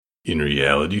In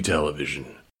reality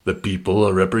television, the people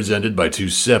are represented by two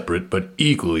separate but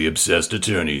equally obsessed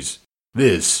attorneys.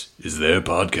 This is their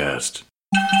podcast.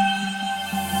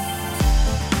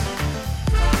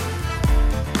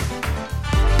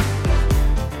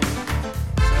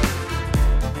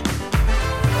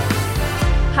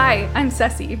 Hi, I'm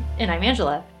Ceci. And I'm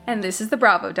Angela. And this is the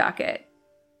Bravo Docket.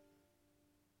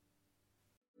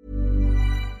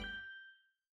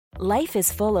 Life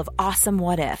is full of awesome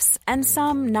what-ifs, and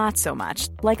some not so much,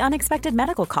 like unexpected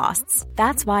medical costs.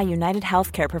 That's why United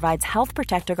Healthcare provides Health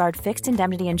Protector Guard fixed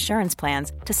indemnity insurance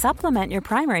plans to supplement your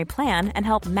primary plan and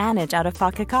help manage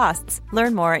out-of-pocket costs.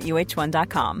 Learn more at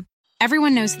uh1.com.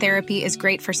 Everyone knows therapy is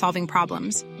great for solving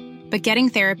problems, but getting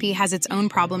therapy has its own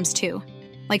problems too,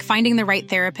 like finding the right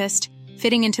therapist,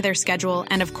 fitting into their schedule,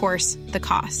 and of course, the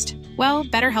cost. Well,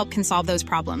 BetterHelp can solve those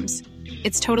problems.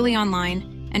 It's totally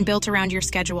online and built around your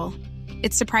schedule.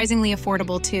 It's surprisingly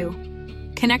affordable, too.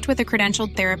 Connect with a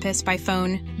credentialed therapist by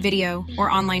phone, video,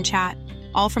 or online chat,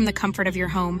 all from the comfort of your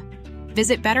home.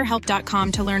 Visit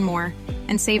BetterHelp.com to learn more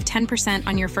and save 10%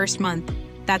 on your first month.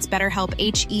 That's BetterHelp,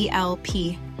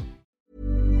 H-E-L-P.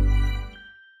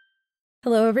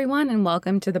 Hello, everyone, and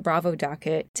welcome to the Bravo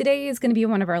Docket. Today is going to be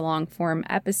one of our long-form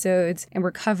episodes, and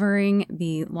we're covering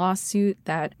the lawsuit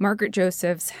that Margaret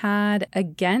Josephs had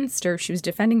against, or she was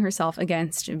defending herself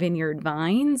against, Vineyard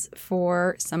Vines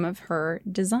for some of her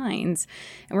designs.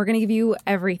 And we're going to give you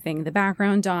everything, the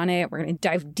background on it. We're going to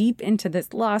dive deep into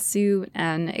this lawsuit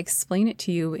and explain it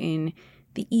to you in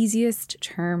the easiest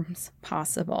terms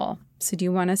possible. So do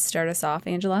you want to start us off,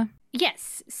 Angela?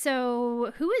 Yes.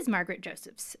 So who is Margaret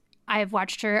Josephs? I've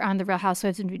watched her on The Real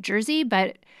Housewives of New Jersey,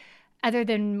 but other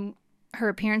than her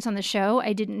appearance on the show,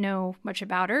 I didn't know much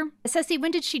about her. Ceci,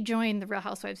 when did she join The Real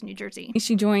Housewives of New Jersey?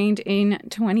 She joined in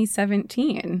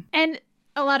 2017. And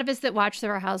a lot of us that watch The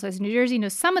Real Housewives of New Jersey know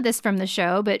some of this from the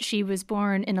show, but she was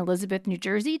born in Elizabeth, New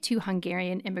Jersey, to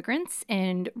Hungarian immigrants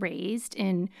and raised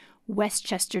in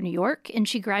Westchester, New York. And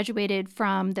she graduated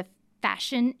from the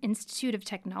Fashion Institute of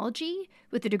Technology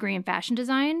with a degree in fashion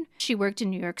design. She worked in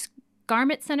New York's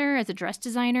Garment Center as a dress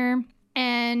designer.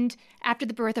 And after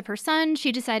the birth of her son,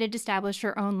 she decided to establish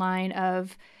her own line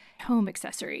of home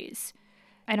accessories.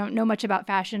 I don't know much about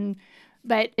fashion,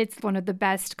 but it's one of the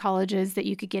best colleges that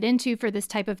you could get into for this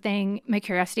type of thing. My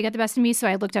curiosity got the best of me, so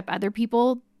I looked up other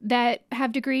people that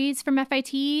have degrees from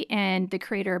FIT, and the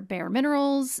creator of Bare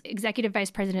Minerals, executive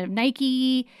vice president of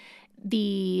Nike,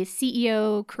 the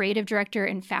CEO, creative director,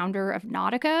 and founder of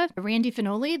Nautica, Randy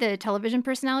Finoli, the television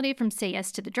personality from Say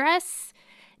Yes to the Dress,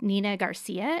 Nina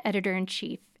Garcia,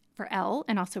 editor-in-chief for Elle,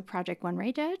 and also Project One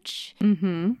Ray Judge,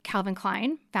 Calvin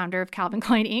Klein, founder of Calvin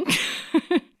Klein Inc.,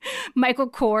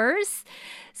 Michael Kors,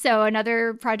 so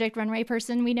another Project Runway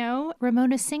person we know,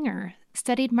 Ramona Singer,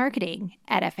 studied marketing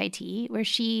at FIT, where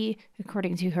she,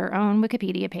 according to her own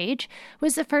Wikipedia page,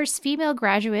 was the first female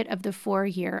graduate of the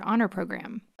 4-year honor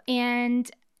program. And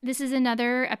this is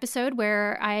another episode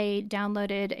where I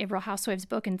downloaded a Real Housewives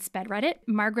book and sped read it.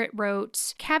 Margaret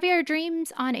wrote Caviar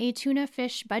Dreams on a Tuna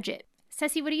Fish Budget.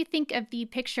 Ceci, what do you think of the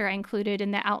picture I included in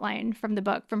the outline from the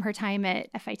book from her time at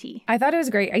FIT? I thought it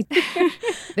was great.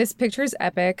 This picture is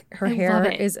epic. Her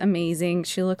hair is amazing.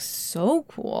 She looks so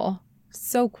cool.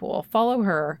 So cool. Follow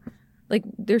her. Like,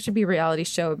 there should be a reality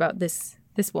show about this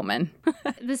woman.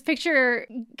 This picture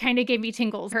kind of gave me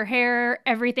tingles. Her hair,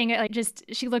 everything,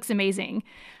 she looks amazing.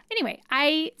 Anyway,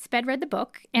 I sped read the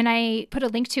book and I put a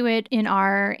link to it in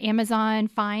our Amazon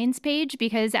finds page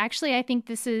because actually I think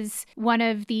this is one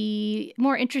of the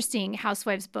more interesting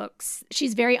Housewives books.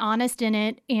 She's very honest in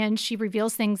it and she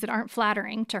reveals things that aren't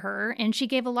flattering to her. And she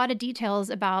gave a lot of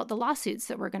details about the lawsuits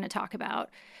that we're going to talk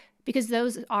about, because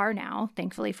those are now,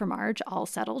 thankfully for Marge, all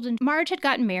settled. And Marge had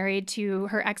gotten married to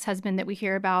her ex-husband that we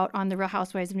hear about on The Real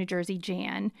Housewives of New Jersey,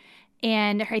 Jan.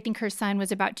 And I think her son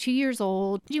was about 2 years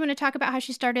old. Do you want to talk about how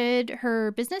she started her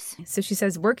business? So she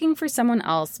says, working for someone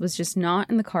else was just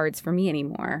not in the cards for me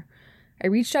anymore. I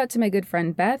reached out to my good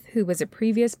friend Beth, who was a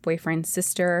previous boyfriend's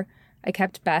sister. I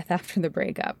kept Beth after the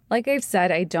breakup. Like I've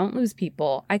said, I don't lose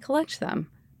people. I collect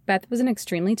them. Beth was an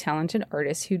extremely talented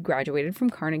artist who'd graduated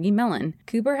from Carnegie Mellon.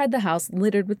 Cooper had the house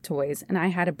littered with toys, and I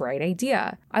had a bright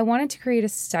idea. I wanted to create a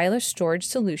stylish storage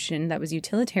solution that was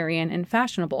utilitarian and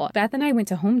fashionable. Beth and I went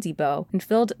to Home Depot and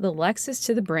filled the Lexus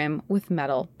to the brim with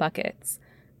metal buckets.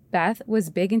 Beth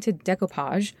was big into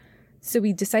decoupage, so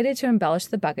we decided to embellish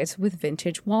the buckets with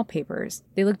vintage wallpapers.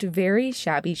 They looked very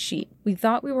shabby chic. We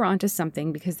thought we were onto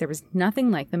something because there was nothing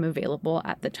like them available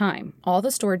at the time. All the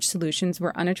storage solutions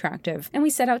were unattractive, and we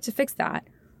set out to fix that.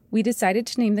 We decided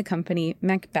to name the company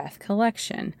Macbeth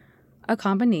Collection. a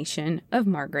combination of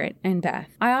Margaret and Beth.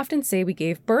 I often say we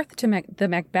gave birth to the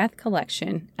Macbeth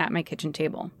collection at my kitchen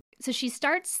table. So she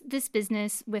starts this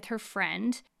business with her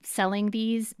friend selling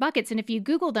these buckets. And if you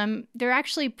Google them, they're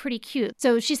actually pretty cute.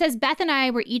 So she says, Beth and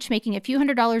I were each making a few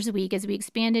 $100s a week as we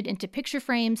expanded into picture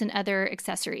frames and other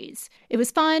accessories. It was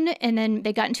fun. And then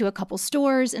they got into a couple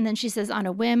stores. And then she says, on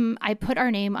a whim, I put our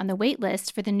name on the wait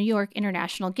list for the New York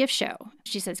International Gift Show.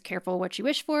 She says, careful what you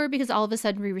wish for, because all of a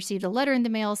sudden we received a letter in the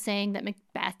mail saying that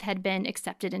Macbeth had been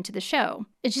accepted into the show.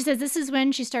 And she says this is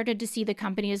when she started to see the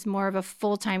company as more of a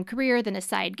full-time career than a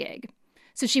side gig.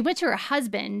 So she went to her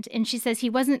husband, and she says he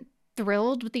wasn't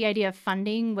thrilled with the idea of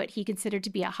funding what he considered to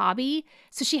be a hobby.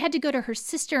 So she had to go to her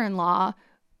sister-in-law,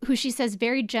 who she says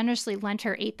very generously lent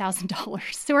her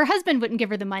 $8,000. So her husband wouldn't give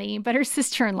her the money, but her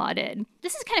sister-in-law did.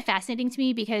 This is kind of fascinating to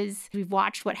me because we've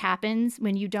watched what happens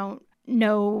when you don't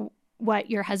know what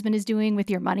your husband is doing with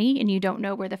your money and you don't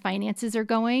know where the finances are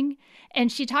going.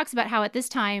 And she talks about how at this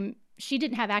time she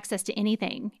didn't have access to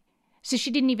anything. So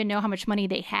she didn't even know how much money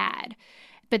they had.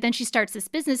 But then she starts this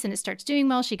business and it starts doing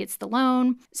well. She gets the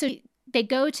loan. So they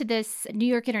go to this New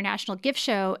York International Gift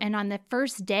Show. And on the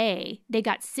first day, they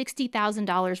got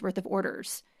 $60,000 worth of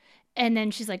orders. And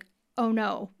then she's like, oh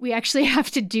no, we actually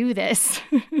have to do this.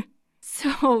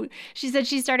 So she said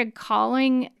she started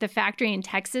calling the factory in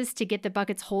Texas to get the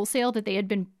buckets wholesale that they had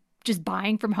been just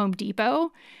buying from Home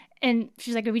Depot. And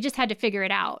she's like, we just had to figure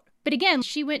it out. But again,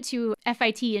 she went to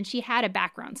FIT and she had a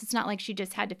background. So it's not like she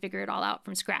just had to figure it all out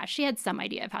from scratch. She had some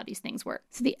idea of how these things work.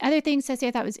 So the other thing Ceci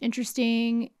I thought was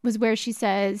interesting was where she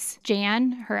says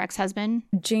Jan, her ex-husband.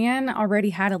 Jan already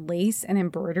had a lace and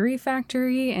embroidery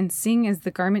factory, and seeing as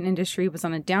the garment industry was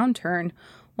on a downturn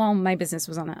while my business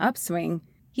was on an upswing,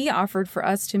 he offered for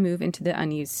us to move into the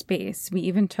unused space. We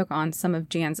even took on some of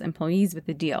Jan's employees with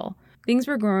the deal. Things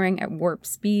were growing at warp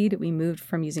speed. We moved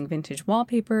from using vintage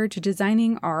wallpaper to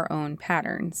designing our own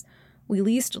patterns. We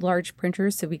leased large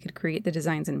printers so we could create the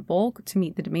designs in bulk to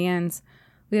meet the demands.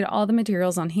 We had all the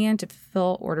materials on hand to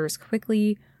fulfill orders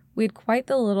quickly. We had quite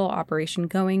the little operation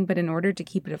going, but in order to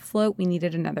keep it afloat, we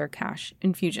needed another cash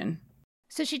infusion.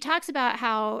 So she talks about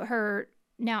how her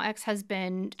now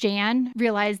ex-husband, Jan,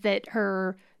 realized that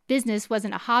her business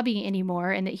wasn't a hobby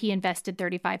anymore and that he invested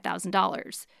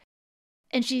 $35,000.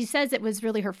 And she says it was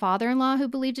really her father-in-law who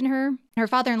believed in her. Her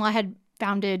father-in-law had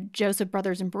founded Joseph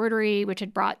Brothers Embroidery, which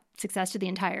had brought success to the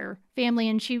entire family.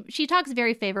 And she talks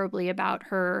very favorably about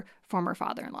her former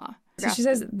father-in-law. So she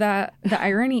says that the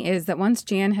irony is that once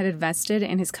Jan had invested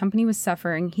and his company was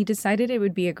suffering, he decided it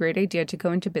would be a great idea to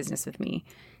go into business with me.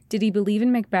 Did he believe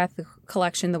in Macbeth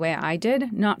collection the way I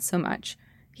did? Not so much.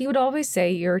 He would always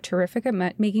say, you're terrific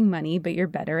at making money, but you're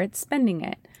better at spending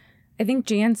it. I think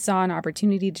Jan saw an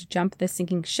opportunity to jump the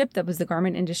sinking ship that was the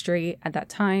garment industry at that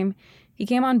time. He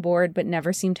came on board, but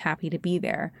never seemed happy to be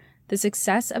there. The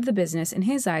success of the business in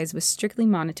his eyes was strictly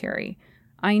monetary.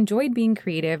 I enjoyed being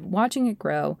creative, watching it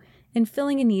grow, and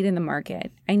filling a need in the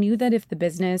market. I knew that if the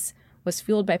business was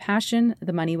fueled by passion,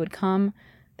 the money would come.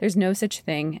 There's no such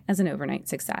thing as an overnight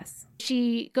success.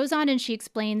 She goes on and she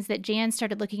explains that Jan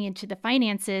started looking into the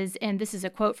finances, and this is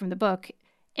a quote from the book,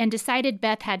 and decided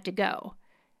Beth had to go.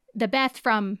 The Beth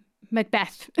from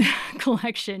Macbeth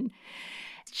collection.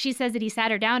 She says that he sat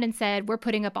her down and said, we're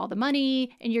putting up all the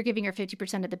money and you're giving her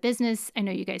 50% of the business. I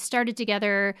know you guys started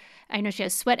together. I know she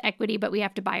has sweat equity, but we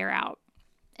have to buy her out.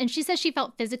 And she says she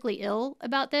felt physically ill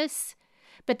about this,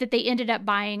 but that they ended up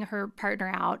buying her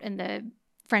partner out and the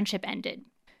friendship ended.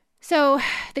 So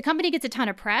the company gets a ton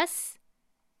of press.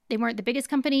 They weren't the biggest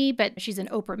company, but she's in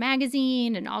Oprah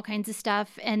magazine and all kinds of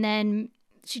stuff. And then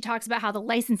she talks about how the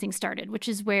licensing started, which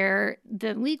is where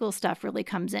the legal stuff really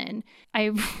comes in.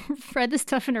 I read the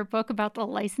stuff in her book about the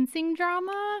licensing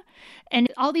drama,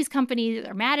 and all these companies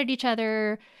are mad at each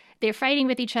other. They're fighting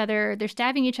with each other. They're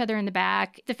stabbing each other in the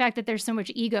back. The fact that there's so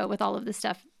much ego with all of this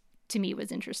stuff, to me,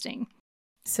 was interesting.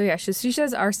 So yeah, she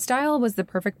says our style was the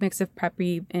perfect mix of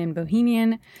preppy and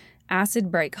bohemian.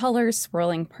 Acid bright colors,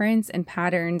 swirling prints, and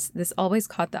patterns. This always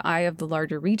caught the eye of the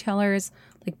larger retailers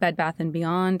like Bed Bath &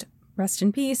 Beyond. Rest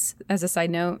in peace. As a side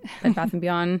note, Bed Bath &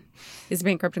 Beyond is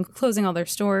bankrupt and closing all their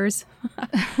stores.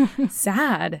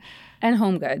 Sad. And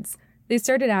Home Goods. They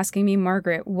started asking me,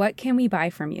 Margaret, what can we buy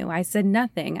from you? I said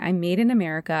nothing. I'm made in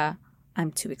America.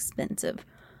 I'm too expensive.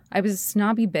 I was a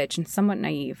snobby bitch and somewhat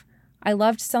naive. I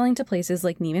loved selling to places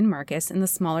like Neiman Marcus and the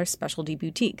smaller specialty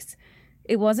boutiques.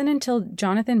 It wasn't until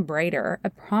Jonathan Brighter, a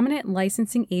prominent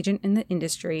licensing agent in the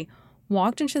industry,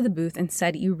 walked into the booth and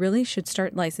said, you really should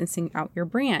start licensing out your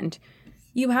brand.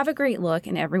 You have a great look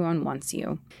and everyone wants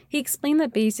you. He explained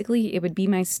that basically it would be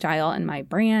my style and my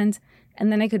brand,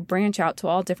 And then I could branch out to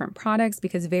all different products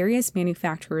because various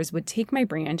manufacturers would take my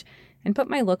brand and put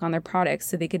my look on their products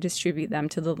so they could distribute them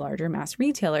to the larger mass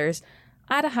retailers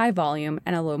at a high volume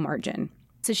and a low margin.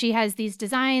 So she has these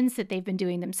designs that they've been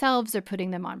doing themselves or putting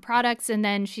them on products. And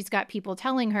then she's got people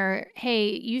telling her, hey,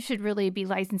 you should really be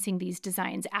licensing these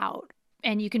designs out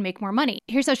and you can make more money.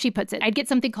 Here's how she puts it. I'd get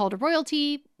something called a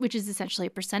royalty, which is essentially a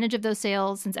percentage of those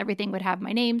sales since everything would have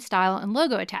my name, style, and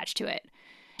logo attached to it.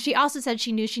 She also said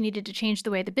she knew she needed to change the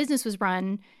way the business was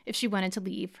run if she wanted to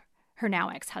leave her now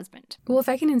ex-husband. Well, if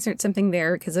I can insert something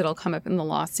there because it'll come up in the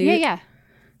lawsuit. Yeah.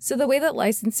 So the way that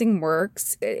licensing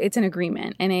works, it's an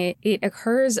agreement, and it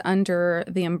occurs under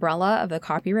the umbrella of the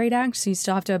Copyright Act. So you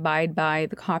still have to abide by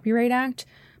the Copyright Act,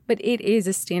 but it is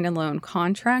a standalone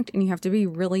contract, and you have to be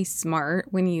really smart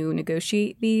when you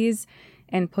negotiate these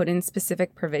and put in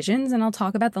specific provisions. And I'll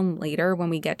talk about them later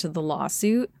when we get to the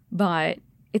lawsuit, but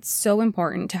it's so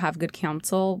important to have good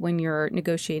counsel when you're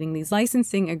negotiating these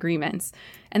licensing agreements.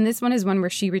 And this one is one where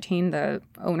she retained the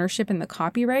ownership and the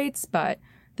copyrights, but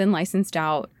then licensed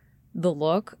out the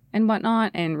look and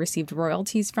whatnot and received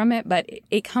royalties from it. But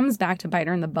it comes back to bite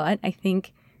her in the butt. I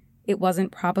think it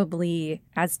wasn't probably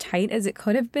as tight as it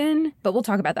could have been, but we'll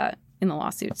talk about that in the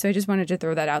lawsuit. So I just wanted to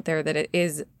throw that out there that it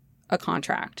is a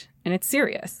contract and it's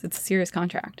serious. It's a serious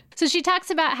contract. So she talks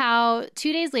about how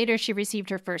 2 days later she received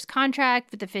her first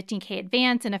contract with a $15,000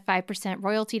 advance and a 5%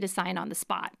 royalty to sign on the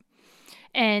spot.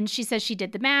 And she says she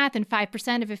did the math, and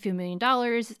 5% of a few $1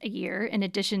 million a year, in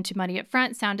addition to money up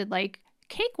front, sounded like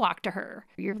cakewalk to her.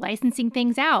 You're licensing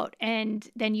things out, and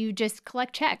then you just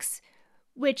collect checks,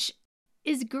 which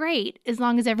is great as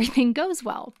long as everything goes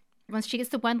well. Once she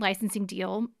gets the one licensing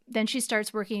deal, then she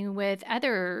starts working with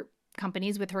other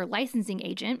companies with her licensing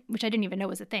agent, which I didn't even know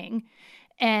was a thing.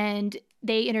 And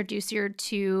they introduce her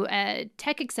to a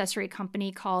tech accessory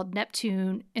company called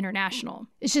Neptune International.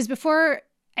 It's just before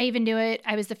I even knew it,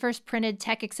 I was the first printed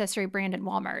tech accessory brand in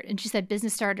Walmart. And she said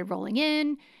business started rolling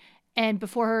in. And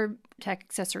before her, tech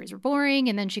accessories were boring.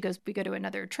 And then she goes, we go to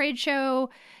another trade show.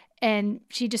 And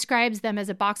she describes them as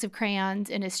a box of crayons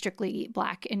in a strictly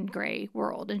black and gray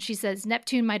world. And she says,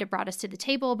 Neptune might have brought us to the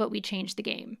table, but we changed the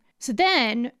game. So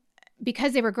then,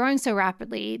 because they were growing so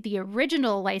rapidly, the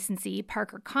original licensee,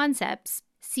 Parker Concepts,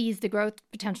 sees the growth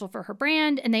potential for her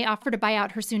brand, and they offer to buy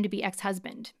out her soon-to-be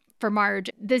ex-husband. For Marge,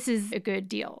 this is a good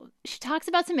deal. She talks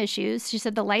about some issues. She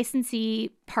said the licensee,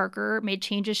 Parker, made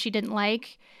changes she didn't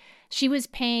like. She was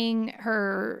paying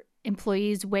her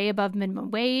employees way above minimum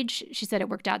wage. She said it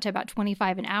worked out to about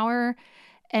 $25 an hour.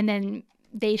 And then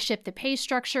they shift the pay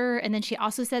structure. And then she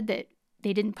also said that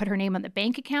they didn't put her name on the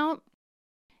bank account.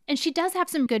 And she does have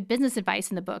some good business advice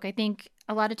in the book. I think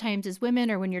a lot of times as women,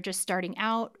 or when you're just starting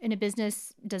out in a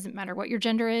business, doesn't matter what your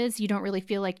gender is, you don't really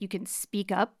feel like you can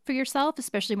speak up for yourself,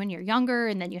 especially when you're younger,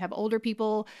 and then you have older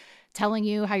people telling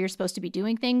you how you're supposed to be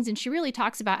doing things. And she really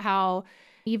talks about how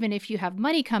even if you have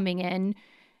money coming in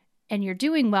and you're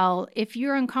doing well, if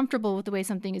you're uncomfortable with the way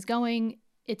something is going,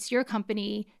 it's your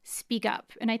company, speak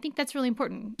up. And I think that's really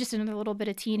important. Just another little bit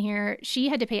of tea in here. She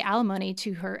had to pay alimony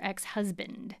to her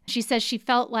ex-husband. She says she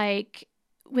felt like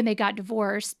when they got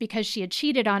divorced, because she had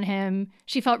cheated on him,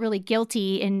 she felt really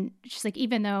guilty. And she's like,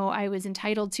 even though I was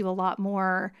entitled to a lot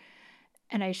more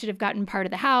and I should have gotten part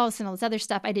of the house and all this other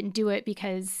stuff, I didn't do it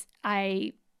because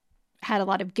I had a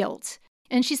lot of guilt.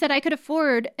 And she said I could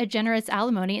afford a generous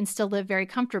alimony and still live very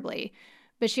comfortably.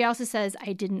 But she also says,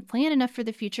 I didn't plan enough for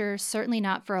the future, certainly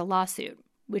not for a lawsuit,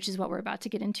 which is what we're about to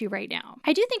get into right now.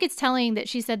 I do think it's telling that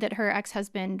she said that her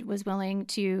ex-husband was willing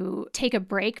to take a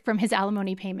break from his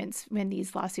alimony payments when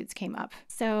these lawsuits came up.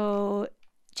 So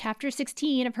chapter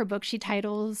 16 of her book, she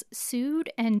titles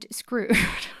Sued and Screwed.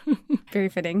 Very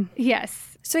fitting.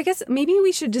 Yes. So I guess maybe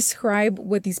we should describe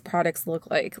what these products look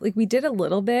like. Like we did a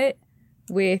little bit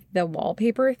with the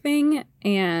wallpaper thing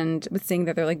and with saying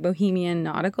that they're like bohemian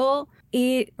nautical.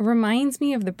 It reminds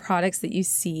me of the products that you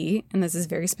see, and this is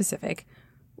very specific,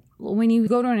 when you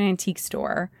go to an antique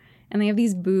store and they have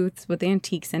these booths with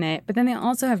antiques in it, but then they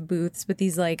also have booths with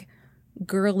these like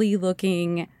girly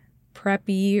looking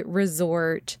preppy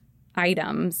resort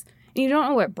items. And you don't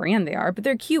know what brand they are, but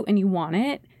they're cute and you want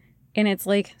it. And it's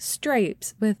like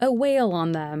stripes with a whale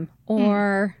on them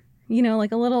or, you know,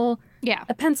 like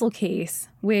a pencil case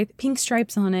with pink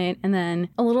stripes on it and then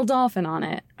a little dolphin on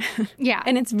it. Yeah.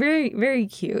 And it's very, very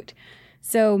cute.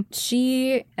 So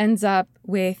she ends up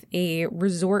with a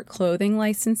resort clothing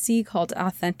licensee called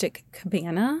Authentic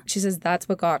Cabana. She says that's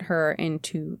what got her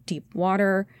into deep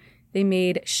water. They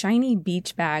made shiny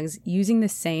beach bags using the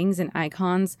sayings and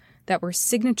icons that were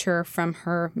signature from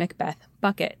her Macbeth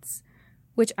buckets,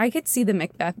 which I could see the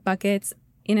Macbeth buckets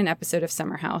in an episode of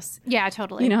Summer House. Yeah,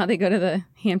 totally. You know how they go to the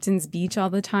Hamptons Beach all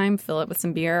the time, fill it with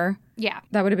some beer? Yeah.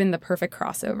 That would have been the perfect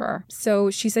crossover.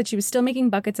 So she said she was still making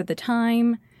buckets at the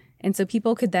time, and so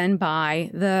people could then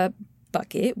buy the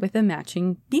bucket with a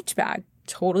matching beach bag.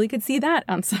 Totally could see that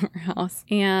on Summer House.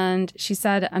 And she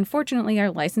said, unfortunately, our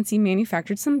licensee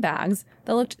manufactured some bags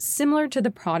that looked similar to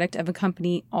the product of a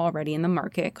company already in the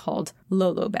market called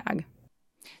Lolo Bag.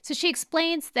 So she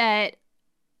explains that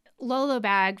Lolo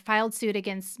Bag filed suit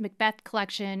against Macbeth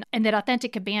Collection and that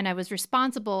Authentic Cabana was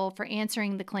responsible for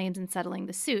answering the claims and settling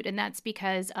the suit. And that's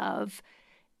because of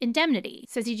indemnity.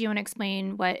 Ceci, do you want to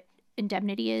explain what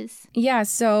indemnity is? Yeah,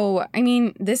 so, I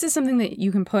mean, this is something that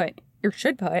you can put or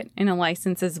should put in a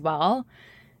license as well.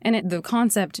 And the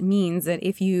concept means that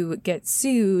if you get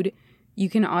sued, you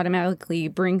can automatically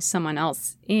bring someone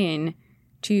else in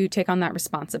to take on that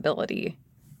responsibility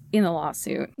in the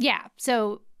lawsuit. Yeah.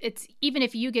 So it's even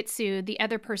if you get sued, the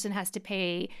other person has to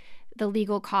pay the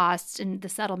legal costs and the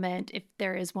settlement if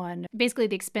there is one. Basically,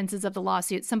 the expenses of the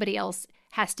lawsuit, somebody else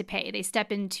has to pay. They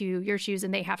step into your shoes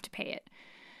and they have to pay it.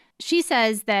 She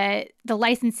says that the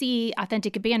licensee,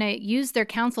 Authentic Cabana, used their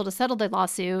counsel to settle the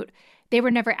lawsuit. They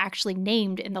were never actually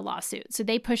named in the lawsuit. So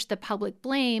they pushed the public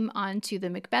blame onto the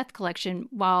Macbeth Collection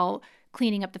while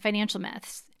cleaning up the financial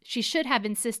mess. She should have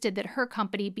insisted that her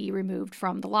company be removed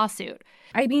from the lawsuit.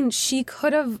 I mean, she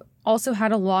could have also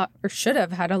had a lot, or should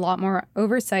have had a lot more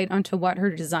oversight onto what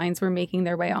her designs were making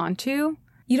their way onto.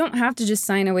 You don't have to just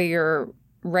sign away your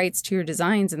rights to your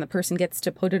designs and the person gets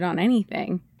to put it on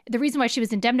anything. The reason why she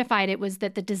was indemnified, it was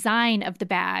that the design of the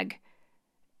bag,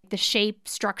 the shape,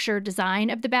 structure, design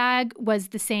of the bag was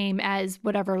the same as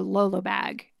whatever Lolo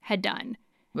Bag had done.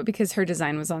 But because her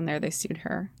design was on there, they sued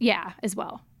her. Yeah, as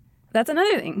well. That's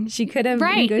another thing. She could have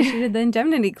negotiated the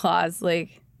indemnity clause, to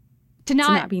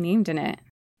not be named in it.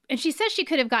 And she says she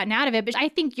could have gotten out of it, but I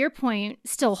think your point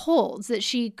still holds, that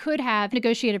she could have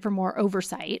negotiated for more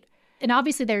oversight. And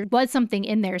obviously there was something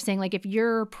in there saying, if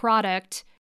your product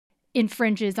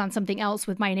infringes on something else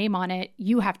with my name on it,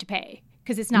 you have to pay.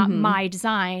 Because it's not my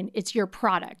design, it's your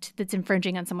product that's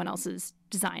infringing on someone else's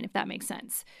design, if that makes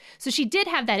sense. So she did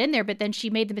have that in there, but then she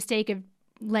made the mistake of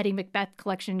letting Macbeth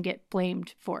Collection get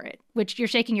blamed for it, which you're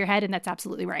shaking your head, and that's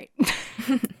absolutely right.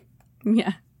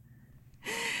 Yeah.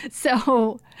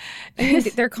 So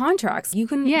they're contracts. You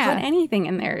can put anything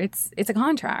in there. It's a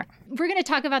contract. We're going to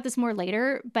talk about this more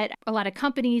later, but a lot of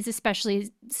companies,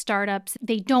 especially startups,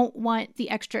 they don't want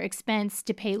the extra expense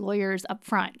to pay lawyers up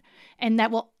front. And that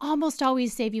will almost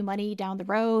always save you money down the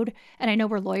road. And I know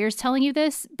we're lawyers telling you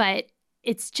this, but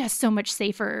it's just so much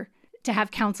safer to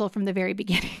have counsel from the very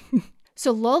beginning.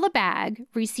 So Lola Bag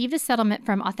received a settlement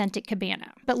from Authentic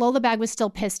Cabana, but Lola Bag was still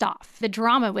pissed off. The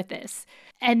drama with this.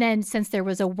 And then since there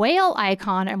was a whale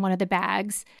icon on one of the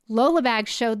bags, Lola Bag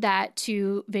showed that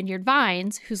to Vineyard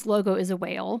Vines, whose logo is a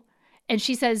whale. And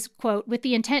she says, quote, with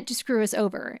the intent to screw us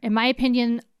over. In my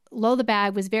opinion, Lola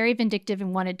Bag was very vindictive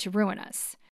and wanted to ruin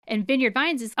us. And Vineyard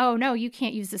Vines is, oh no, you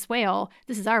can't use this whale.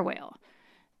 This is our whale.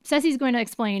 Ceci's going to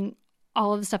explain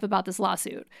all of the stuff about this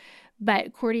lawsuit. But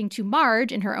according to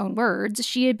Marge, in her own words,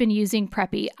 she had been using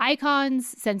preppy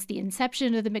icons since the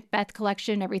inception of the Macbeth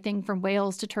Collection, everything from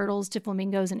whales to turtles to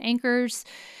flamingos and anchors.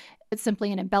 It's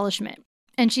simply an embellishment.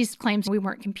 And she claims we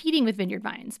weren't competing with Vineyard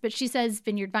Vines, but she says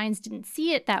Vineyard Vines didn't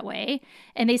see it that way,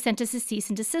 and they sent us a cease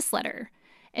and desist letter.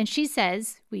 And she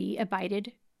says we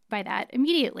abided by that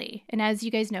immediately. And as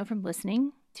you guys know from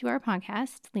listening to our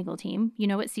podcast, legal team, you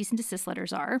know what cease and desist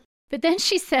letters are. But then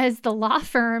she says the law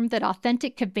firm that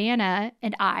Authentic Cabana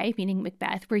and I, meaning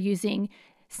Macbeth, were using,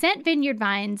 sent Vineyard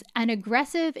Vines an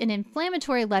aggressive and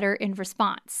inflammatory letter in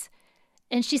response.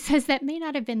 And she says that may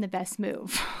not have been the best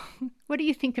move. What do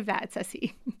you think of that,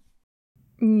 Ceci?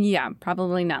 Yeah,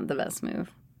 probably not the best move.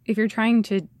 If you're trying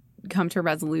to come to a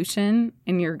resolution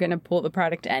and you're going to pull the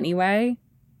product anyway,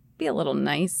 be a little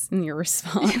nice in your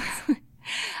response.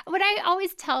 What I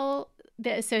always tell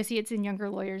the associates and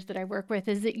younger lawyers that I work with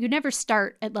is that you never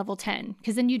start at level 10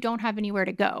 because then you don't have anywhere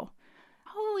to go.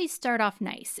 Always start off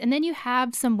nice and then you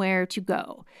have somewhere to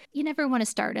go. You never want to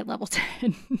start at level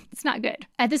 10. It's not good.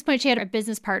 At this point, she had a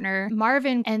business partner,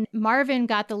 Marvin, and Marvin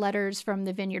got the letters from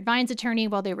the Vineyard Vines attorney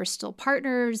while they were still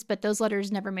partners, but those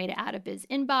letters never made it out of his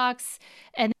inbox.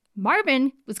 And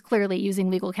Marvin was clearly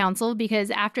using legal counsel because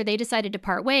after they decided to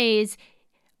part ways,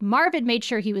 Marvin made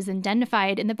sure he was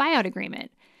indemnified in the buyout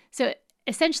agreement. So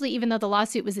essentially, even though the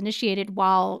lawsuit was initiated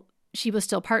while she was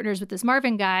still partners with this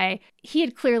Marvin guy, he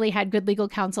had clearly had good legal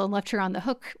counsel and left her on the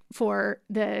hook for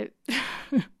the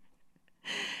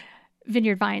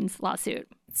Vineyard Vines lawsuit.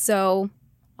 So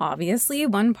obviously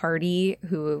one party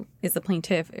who is the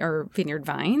plaintiff are Vineyard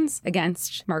Vines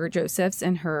against Margaret Josephs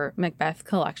and her Macbeth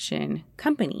Collection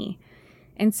company.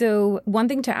 And so one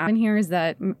thing to add in here is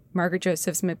that Margaret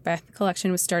Joseph's Macbeth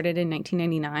Collection was started in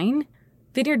 1999.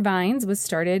 Vineyard Vines was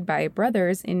started by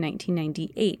brothers in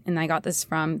 1998, and I got this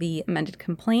from the amended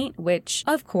complaint, which,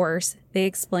 of course, they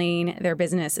explain their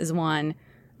business is one,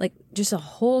 like, just a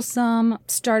wholesome,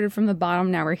 started from the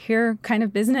bottom, now we're here kind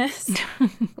of business,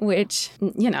 which,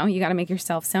 you know, you got to make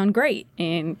yourself sound great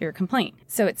in your complaint.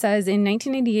 So it says in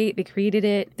 1998, they created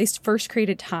it. They first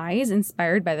created ties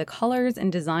inspired by the colors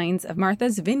and designs of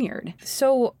Martha's Vineyard.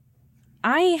 So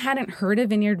I hadn't heard of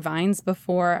Vineyard Vines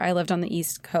before I lived on the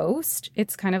East Coast.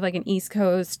 It's kind of like an East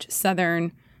Coast,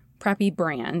 Southern, preppy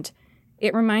brand.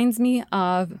 It reminds me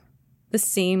of the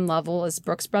same level as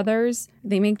Brooks Brothers.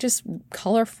 They make just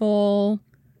colorful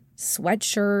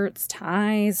sweatshirts,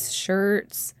 ties,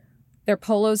 shirts. Their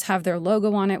polos have their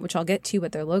logo on it, which I'll get to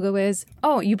what their logo is.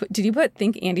 Oh, did you put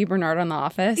Think Andy Bernard on The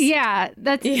Office? Yeah,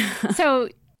 So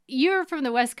you're from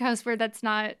the West Coast where that's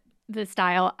not the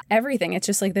style. Everything. It's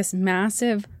just like this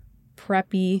massive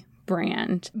preppy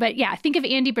brand. But yeah, think of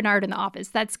Andy Bernard in The Office.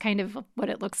 That's kind of what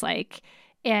it looks like.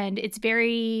 And it's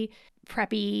very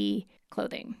preppy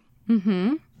clothing.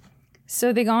 Mm-hmm.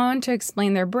 So they go on to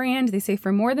explain their brand. They say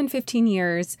for more than 15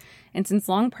 years, and since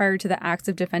long prior to the acts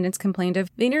of defendants complained of,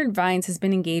 Vineyard Vines has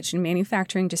been engaged in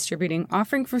manufacturing, distributing,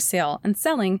 offering for sale, and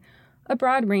selling a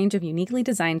broad range of uniquely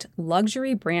designed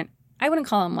luxury brand, I wouldn't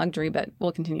call them luxury, but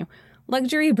we'll continue,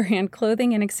 luxury brand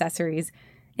clothing and accessories,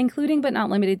 including but not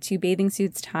limited to bathing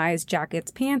suits, ties,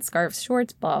 jackets, pants, scarves,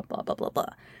 shorts, blah, blah, blah, blah,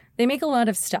 blah. They make a lot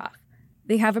of stuff.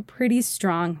 They have a pretty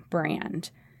strong brand.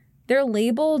 They're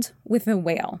labeled with a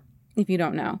whale, if you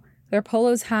don't know. Their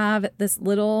polos have this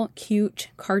little cute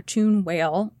cartoon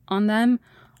whale on them.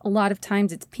 A lot of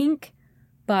times it's pink,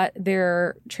 but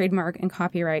their trademark and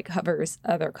copyright covers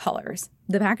other colors.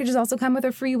 The packages also come with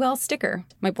a free whale sticker.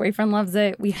 My boyfriend loves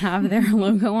it. We have their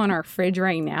logo on our fridge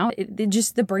right now.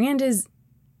 The brand is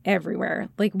everywhere.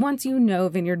 Like, once you know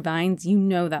Vineyard Vines, you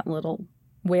know that little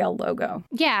whale logo.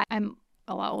 Yeah, I'm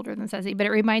a lot older than Ceci, but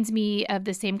it reminds me of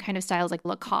the same kind of styles like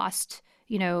Lacoste,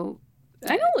 you know.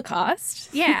 I know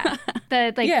Lacoste. Yeah.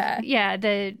 It's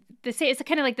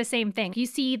kind of like the same thing. You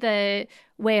see the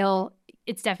whale,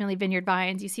 it's definitely Vineyard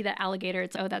Vines. You see the alligator,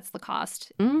 that's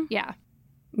Lacoste. Mm. Yeah.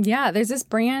 Yeah, there's this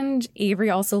brand Avery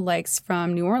also likes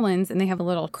from New Orleans, and they have a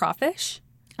little crawfish.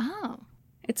 Oh.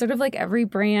 It's sort of like every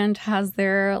brand has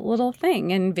their little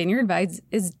thing, and Vineyard Vines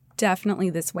is definitely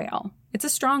this whale. It's a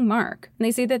strong mark. And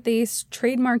they say that they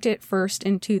trademarked it first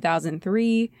in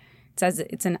 2003. It says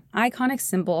it's an iconic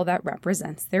symbol that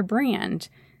represents their brand.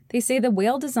 They say the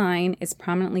whale design is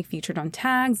prominently featured on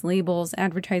tags, labels,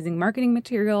 advertising, marketing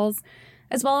materials,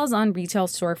 as well as on retail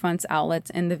storefronts, outlets,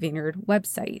 and the Vineyard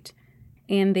website.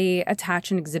 And they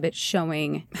attach an exhibit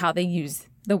showing how they use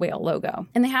the whale logo.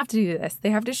 And they have to do this. They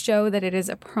have to show that it is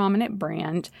a prominent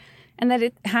brand and that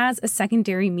it has a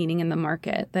secondary meaning in the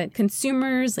market, that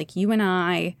consumers like you and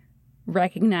I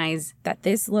recognize that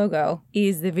this logo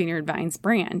is the Vineyard Vines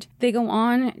brand. They go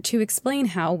on to explain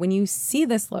how when you see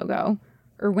this logo,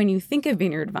 or when you think of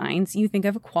Vineyard Vines, you think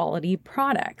of quality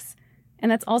products.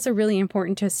 And that's also really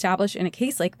important to establish in a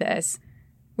case like this,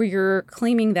 where you're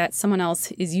claiming that someone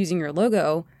else is using your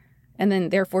logo and then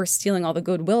therefore stealing all the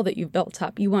goodwill that you've built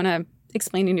up. You want to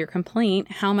explain in your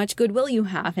complaint how much goodwill you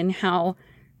have and how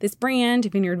this brand,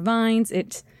 Vineyard Vines,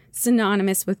 it's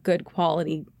synonymous with good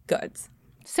quality goods.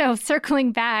 So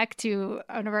circling back to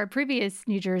one of our previous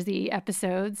New Jersey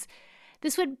episodes,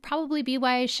 this would probably be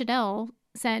why Chanel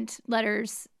sent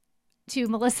letters to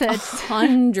Melissa.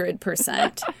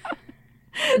 100%.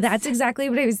 That's exactly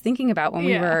what I was thinking about when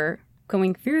we were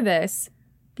going through this,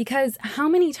 because how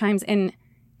many times, and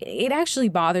it actually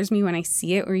bothers me when I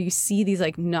see it, where you see these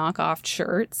like knockoff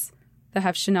shirts that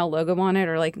have Chanel logo on it,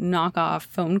 or like knockoff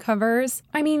phone covers.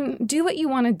 I mean, do what you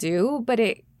want to do, but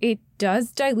it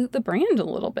does dilute the brand a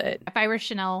little bit. If I were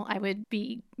Chanel, I would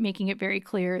be making it very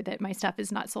clear that my stuff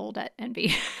is not sold at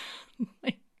Envy.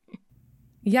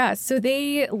 Yeah, so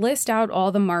they list out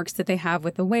all the marks that they have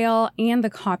with the whale and the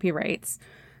copyrights.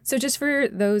 So just for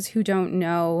those who don't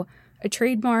know, a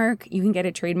trademark, you can get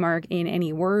a trademark in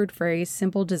any word, phrase,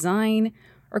 simple design,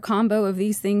 or combo of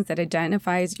these things that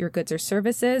identifies your goods or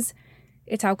services.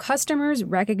 It's how customers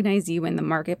recognize you in the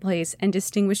marketplace and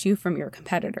distinguish you from your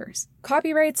competitors.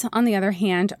 Copyrights, on the other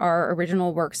hand, are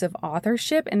original works of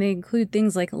authorship, and they include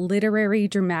things like literary,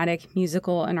 dramatic,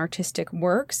 musical, and artistic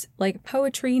works, like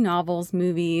poetry, novels,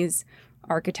 movies,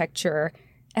 architecture.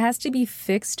 It has to be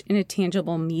fixed in a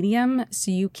tangible medium,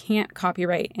 so you can't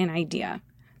copyright an idea.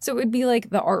 So it would be like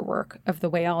the artwork of the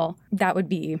whale. That would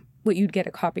be what you'd get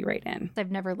a copyright in.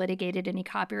 I've never litigated any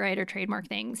copyright or trademark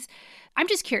things. I'm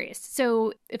just curious.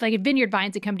 So if like Vineyard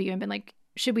Vines had come to you and been like,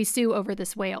 should we sue over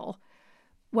this whale?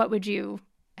 What would you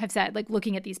have said, like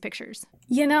looking at these pictures?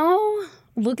 You know,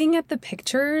 looking at the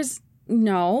pictures,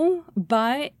 no,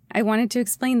 but I wanted to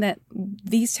explain that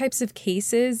these types of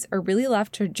cases are really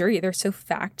left to a jury. They're so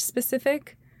fact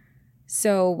specific.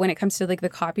 So when it comes to like the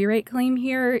copyright claim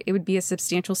here, it would be a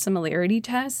substantial similarity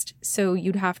test. So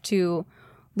you'd have to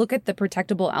look at the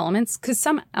protectable elements, because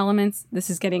some elements, this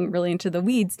is getting really into the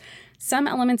weeds, some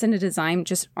elements in a design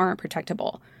just aren't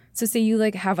protectable. So say you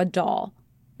like have a doll,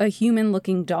 a human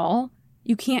looking doll,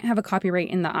 you can't have a copyright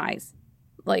in the eyes.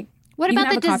 Like, what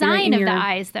about the design of the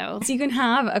eyes though? So you can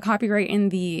have a copyright in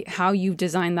the how you've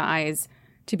designed the eyes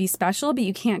to be special, but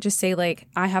you can't just say like,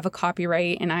 I have a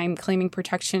copyright and I'm claiming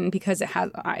protection because it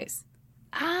has eyes.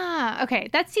 Ah, okay.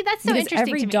 That's so because interesting to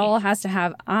me. Every doll has to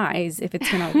have eyes if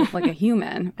it's going to look like a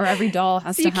human, or every doll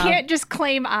has to have... So you can't just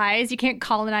claim eyes. You can't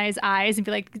colonize eyes and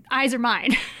be like, eyes are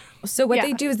mine. So what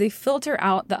they do is they filter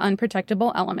out the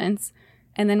unprotectable elements,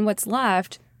 and then what's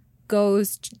left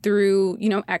goes through,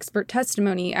 expert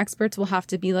testimony. Experts will have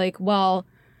to be like, well,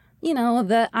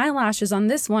 the eyelashes on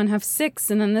this one have 6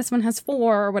 and then this one has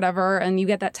 4 or whatever. And you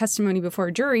get that testimony before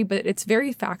a jury, but it's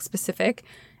very fact specific.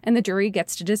 And the jury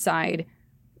gets to decide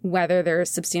whether there's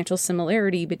substantial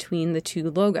similarity between the two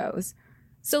logos.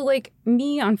 So like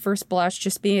me on first blush,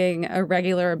 just being a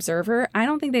regular observer, I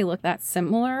don't think they look that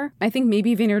similar. I think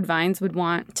maybe Vineyard Vines would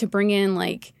want to bring in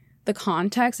like the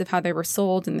context of how they were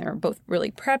sold, and they're both really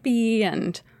preppy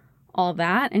and all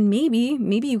that. And maybe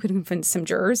you could convince some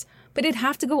jurors, but it'd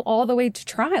have to go all the way to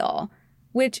trial,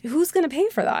 which who's going to pay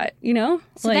for that,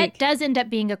 So that does end up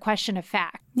being a question of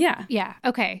fact. Yeah. Yeah.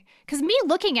 Okay. Because me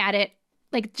looking at it,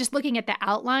 like just looking at the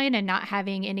outline and not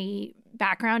having any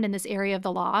background in this area of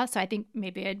the law, so I think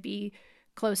maybe I'd be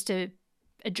close to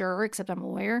a juror, except I'm a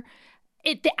lawyer.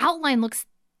 The outline looks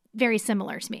very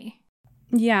similar to me.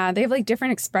 Yeah, they have like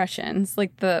different expressions.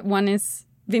 Like the one is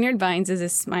Vineyard Vines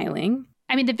is smiling.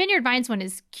 I mean, the Vineyard Vines one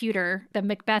is cuter. The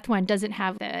Macbeth one doesn't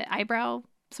have the eyebrow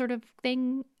sort of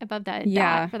thing above the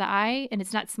dot for the eye, and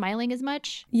it's not smiling as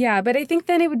much. Yeah, but I think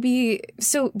then it would be,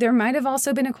 so there might have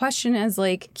also been a question as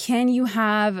like, can you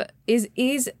have,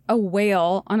 is a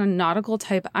whale on a nautical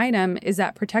type item, is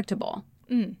that protectable?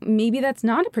 Maybe that's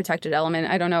not a protected element.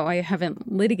 I don't know. I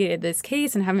haven't litigated this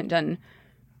case and haven't done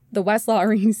the Westlaw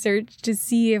research to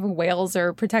see if whales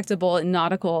are protectable in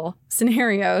nautical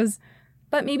scenarios,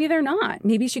 but maybe they're not.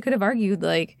 Maybe she could have argued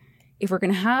like, if we're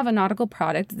going to have a nautical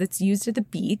product that's used at the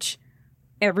beach,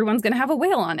 everyone's going to have a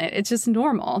whale on it. It's just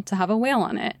normal to have a whale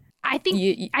on it. I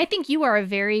think you are a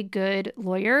very good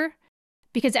lawyer,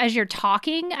 because as you're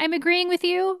talking, I'm agreeing with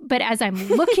you. But as I'm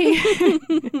looking,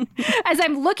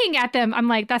 at them, I'm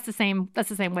like, that's the same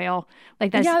whale.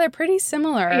 Like that's, yeah, they're pretty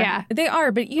similar. Yeah, they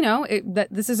are. But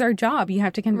this is our job. You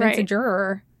have to convince a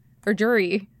juror or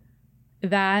jury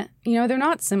that they're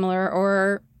not similar,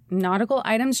 or nautical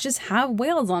items just have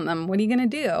whales on them. What are you going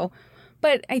to do?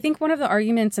 But I think one of the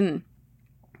arguments, and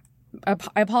I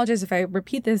apologize if I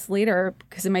repeat this later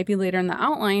because it might be later in the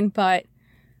outline, but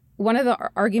one of the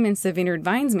arguments that Vineyard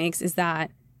Vines makes is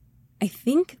that I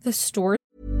think the store...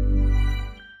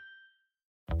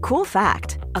 Cool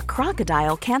fact, a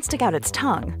crocodile can't stick out its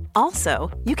tongue. Also,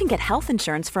 you can get health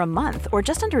insurance for a month or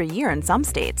just under a year in some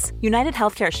states. United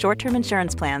Healthcare short-term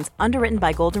insurance plans, underwritten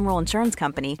by Golden Rule Insurance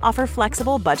Company, offer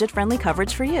flexible, budget-friendly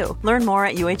coverage for you. Learn more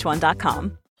at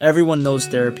uh1.com. Everyone knows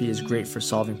therapy is great for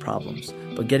solving problems,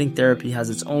 but getting therapy has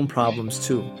its own problems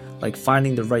too, like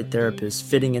finding the right therapist,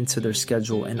 fitting into their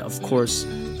schedule, and of course,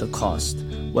 the cost.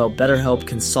 Well, BetterHelp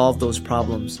can solve those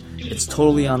problems. It's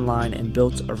totally online and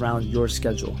built around your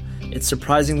schedule. It's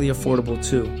surprisingly affordable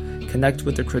too. Connect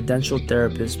with a credentialed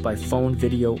therapist by phone,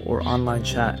 video, or online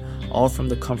chat, all from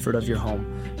the comfort of your home.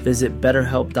 Visit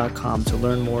BetterHelp.com to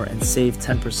learn more and save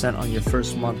 10% on your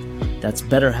first month. That's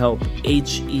BetterHelp,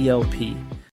 H-E-L-P.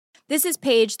 This is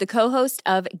Paige, the co-host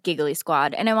of Giggly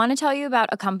Squad, and I want to tell you about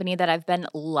a company that I've been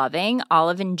loving,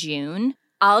 Olive & June.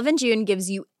 Olive & June gives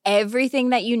you everything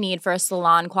that you need for a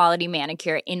salon-quality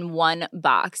manicure in one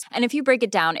box. And if you break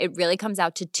it down, it really comes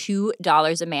out to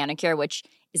 $2 a manicure, which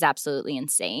is absolutely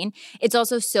insane. It's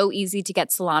also so easy to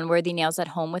get salon-worthy nails at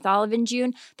home with Olive &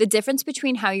 June. The difference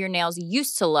between how your nails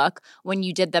used to look when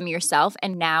you did them yourself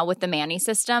and now with the Mani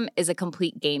system is a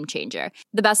complete game changer.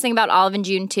 The best thing about Olive &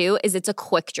 June too is it's a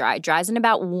quick dry. Dries in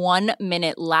about 1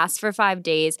 minute, lasts for 5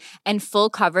 days, and full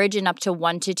coverage in up to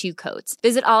 1 to 2 coats.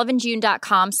 Visit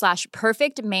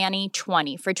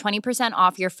oliveandjune.com/perfectmani20 for 20%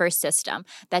 off your first system.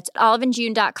 That's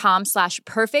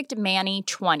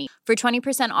oliveandjune.com/perfectmani20 for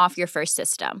 20% off your first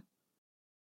system.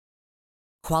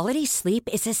 Quality sleep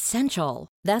is essential.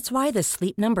 That's why the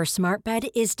Sleep Number Smart Bed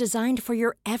is designed for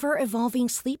your ever-evolving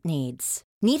sleep needs.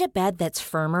 Need a bed that's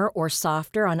firmer or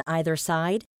softer on either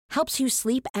side? Helps you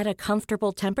sleep at a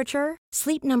comfortable temperature?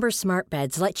 Sleep Number Smart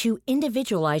Beds let you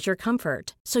individualize your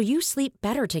comfort, so you sleep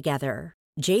better together.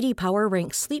 J.D. Power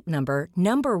ranks Sleep Number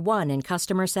number 1 in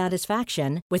customer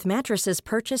satisfaction with mattresses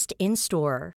purchased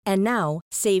in-store. And now,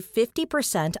 save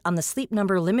 50% on the Sleep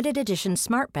Number Limited Edition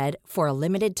Smart Bed for a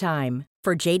limited time.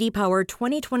 For J.D. Power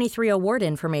 2023 award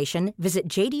information, visit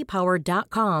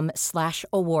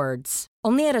jdpower.com/awards.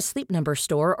 Only at a Sleep Number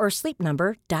store or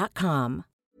sleepnumber.com.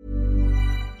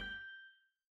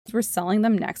 We're selling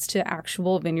them next to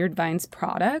actual Vineyard Vines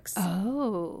products.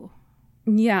 Oh.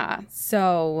 Yeah.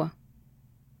 So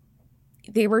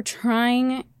they were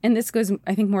trying, and this goes,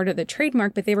 I think, more to the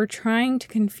trademark, but they were trying to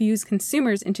confuse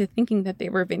consumers into thinking that they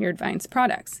were Vineyard Vines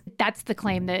products. That's the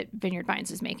claim that Vineyard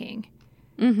Vines is making.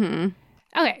 Mm-hmm.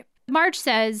 Okay. Marge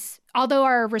says, although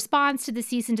our response to the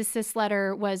cease and desist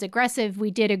letter was aggressive, we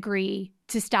did agree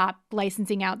to stop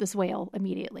licensing out this whale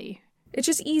immediately. It's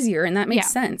just easier, and that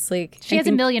makes sense. Like, she has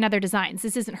a million other designs.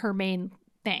 This isn't her main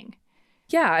thing.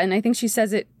 Yeah, and I think she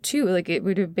says it too. Like, it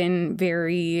would have been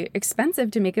very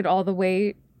expensive to make it all the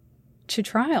way to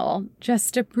trial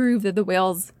just to prove that the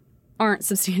whales aren't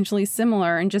substantially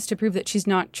similar and just to prove that she's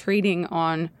not trading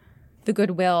on the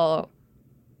goodwill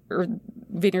or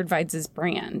Vineyard Vines'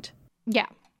 brand. Yeah.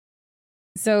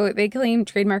 So they claim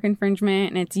trademark infringement,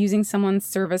 and it's using someone's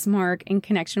service mark in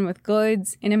connection with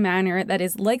goods in a manner that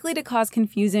is likely to cause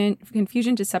confusion,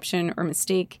 deception, or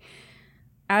mistake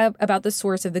about the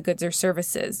source of the goods or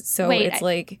services. So Wait, it's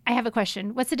I have a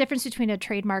question. What's the difference between a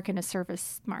trademark and a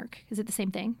service mark? Is it the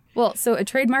same thing? Well, so a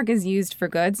trademark is used for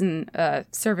goods and a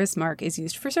service mark is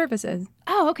used for services.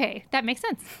 Oh, okay. That makes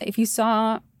sense. If you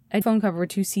saw a phone cover with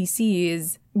 2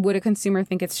 CCs, would a consumer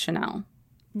think it's Chanel?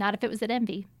 Not if it was at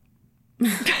Envy.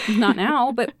 Not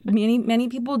now, but many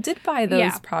people did buy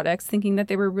those products thinking that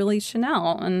they were really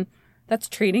Chanel, and that's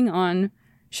trading on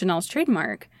Chanel's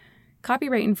trademark.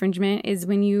 Copyright infringement is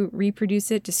when you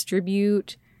reproduce it,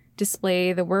 distribute,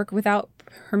 display the work without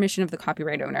permission of the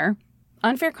copyright owner.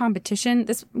 Unfair competition,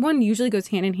 this one usually goes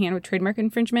hand in hand with trademark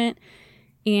infringement,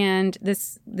 and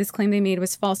this claim they made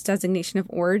was false designation of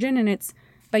origin, and it's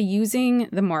by using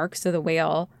the mark, so the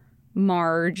whale,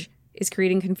 Marge, is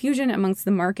creating confusion amongst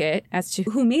the market as to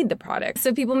who made the product.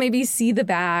 So people maybe see the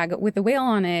bag with the whale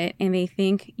on it and they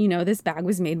think, this bag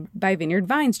was made by Vineyard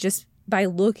Vines just by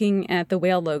looking at the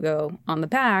whale logo on the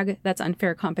bag. That's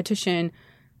unfair competition,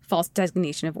 false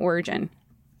designation of origin.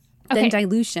 Okay. Then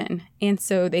dilution. And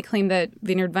so they claim that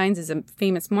Vineyard Vines is a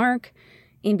famous mark,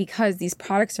 and because these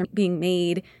products are being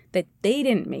made that they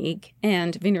didn't make,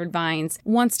 and Vineyard Vines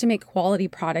wants to make quality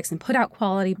products and put out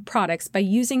quality products by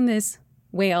using this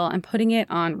whale and putting it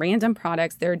on random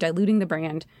products, they're diluting the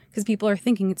brand because people are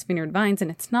thinking it's Vineyard Vines and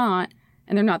it's not,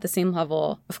 and they're not the same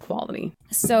level of quality.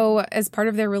 So as part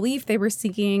of their relief, they were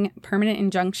seeking permanent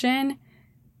injunction,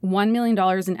 $1 million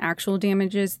in actual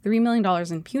damages, $3 million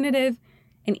in punitive,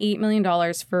 and $8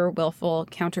 million for willful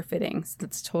counterfeiting. So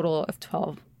that's a total of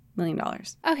 $12 million.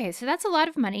 Okay, so that's a lot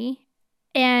of money.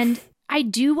 And I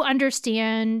do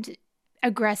understand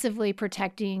aggressively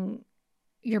protecting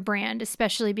your brand,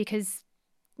 especially because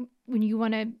when you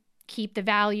want to keep the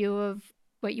value of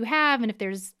what you have, and if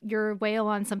there's your whale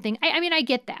on something, I mean, I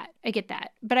get that.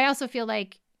 But I also feel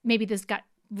like maybe this got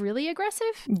really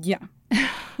aggressive. Yeah.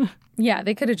 Yeah,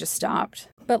 they could have just stopped.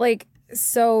 But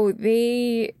so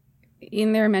they,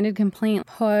 in their amended complaint,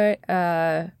 put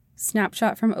a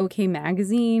snapshot from OK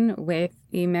Magazine with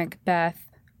a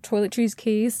Macbeth toiletries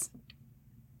case.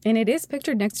 And it is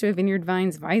pictured next to a Vineyard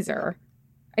Vines visor.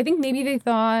 I think maybe they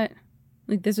thought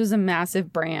this was a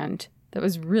massive brand that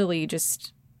was really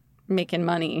just making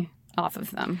money off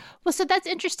of them. Well, so that's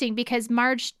interesting because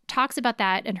Marge talks about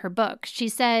that in her book. She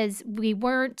says, we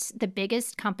weren't the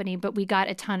biggest company, but we got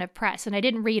a ton of press. And I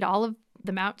didn't read all of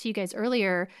them out to you guys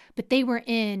earlier, but they were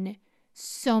in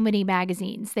so many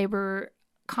magazines. They were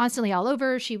constantly all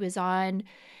over. She was on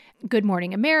Good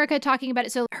Morning America talking about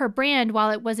it. So her brand,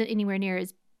 while it wasn't anywhere near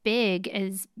as big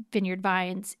as Vineyard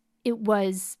Vines, it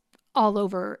was all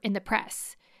over in the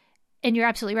press. And you're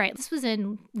absolutely right. This was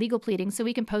in legal pleading, so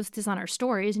we can post this on our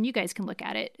stories and you guys can look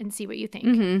at it and see what you think.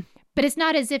 Mm-hmm. But it's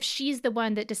not as if she's the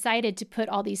one that decided to put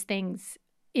all these things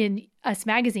in Us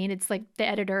Magazine. It's like the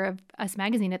editor of Us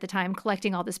Magazine at the time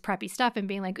collecting all this preppy stuff and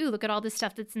being like, ooh, look at all this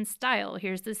stuff that's in style.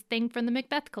 Here's this thing from the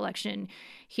Macbeth collection.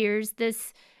 Here's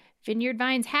this Vineyard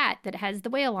Vines hat that has the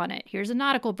whale on it. Here's a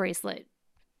nautical bracelet.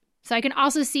 So I can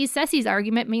also see Ceci's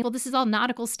argument, well, this is all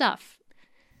nautical stuff.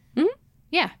 Mm-hmm.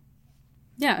 Yeah.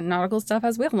 Yeah, nautical stuff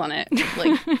has whale on it.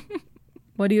 Like,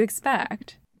 what do you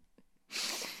expect?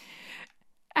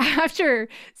 After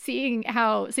seeing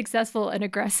how successful and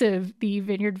aggressive the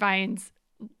Vineyard Vines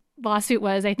lawsuit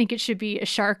was, I think it should be a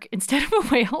shark instead of a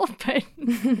whale, but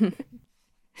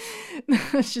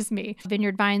that's just me.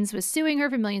 Vineyard Vines was suing her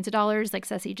for millions of dollars, like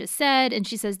Ceci just said, and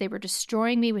she says they were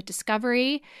destroying me with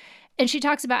discovery. And she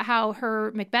talks about how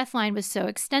her Macbeth line was so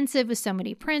extensive with so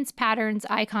many prints, patterns,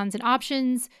 icons, and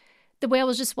options. The whale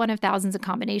was just one of thousands of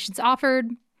combinations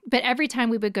offered. But every time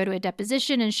we would go to a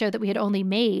deposition and show that we had only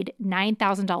made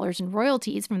 $9,000 in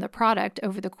royalties from the product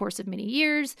over the course of many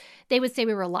years, they would say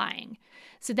we were lying.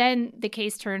 So then the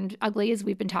case turned ugly, as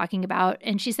we've been talking about,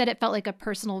 and she said it felt like a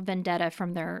personal vendetta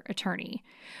from their attorney,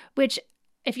 which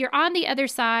if you're on the other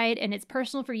side and it's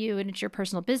personal for you and it's your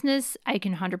personal business, I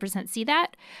can 100% see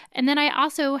that. And then I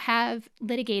also have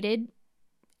litigated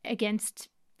against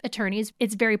attorneys.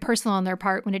 It's very personal on their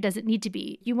part when it doesn't need to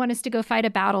be. You want us to go fight a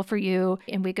battle for you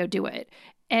and we go do it.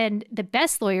 And the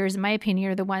best lawyers, in my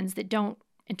opinion, are the ones that don't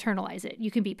internalize it. You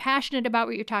can be passionate about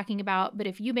what you're talking about, but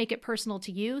if you make it personal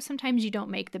to you, sometimes you don't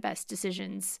make the best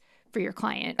decisions for your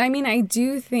client. I mean, I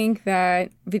do think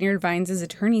that Vineyard Vines'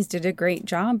 attorneys did a great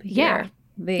job here.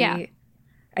 Yeah.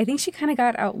 I think she kind of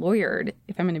got out-lawyered,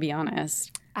 if I'm going to be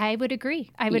honest. I would agree.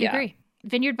 Agree.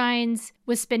 Vineyard Vines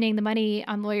was spending the money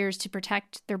on lawyers to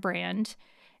protect their brand.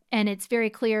 And it's very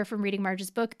clear from reading Marge's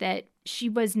book that she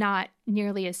was not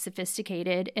nearly as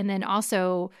sophisticated. And then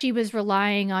also she was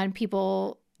relying on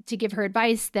people to give her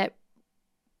advice that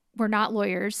were not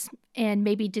lawyers and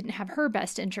maybe didn't have her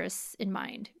best interests in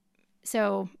mind.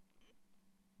 So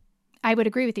I would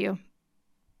agree with you.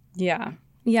 Yeah.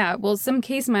 Yeah. Well, some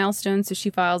case milestones. So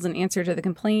she files an answer to the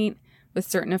complaint with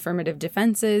certain affirmative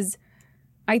defenses.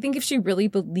 I think if she really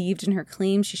believed in her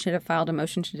claims, she should have filed a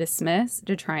motion to dismiss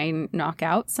to try and knock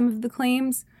out some of the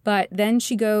claims. But then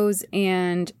she goes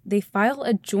and they file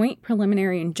a joint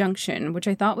preliminary injunction, which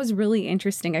I thought was really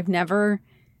interesting. I've never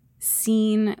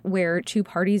seen where two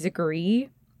parties agree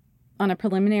on a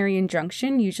preliminary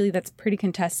injunction. Usually that's pretty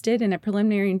contested, and a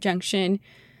preliminary injunction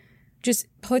just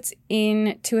puts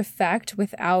into effect,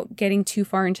 without getting too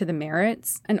far into the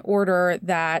merits, an order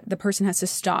that the person has to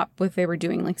stop what they were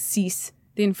doing, like cease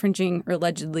the infringing or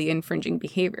allegedly infringing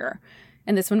behavior.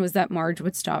 And this one was that Marge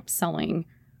would stop selling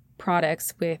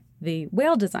products with the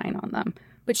whale design on them.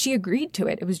 But she agreed to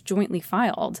it. It was jointly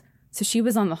filed. So she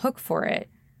was on the hook for it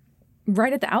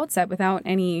right at the outset without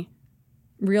any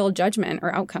real judgment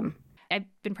or outcome. I've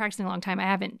been practicing a long time. I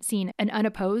haven't seen an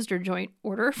unopposed or joint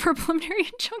order for a preliminary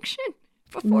injunction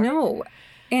before. No.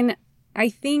 And I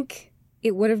think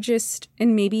it would have just,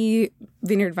 and maybe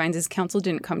Vineyard Vines' counsel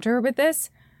didn't come to her with this,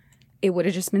 it would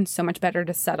have just been so much better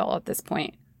to settle at this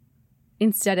point.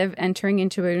 Instead of entering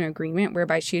into an agreement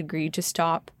whereby she agreed to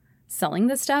stop selling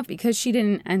the stuff, because she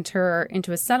didn't enter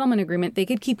into a settlement agreement, they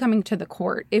could keep coming to the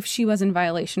court if she was in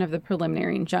violation of the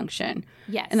preliminary injunction.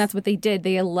 Yes. And that's what they did.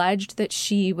 They alleged that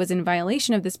she was in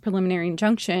violation of this preliminary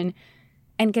injunction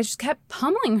and just kept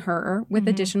pummeling her with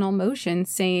additional motions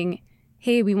saying,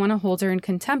 hey, we want to hold her in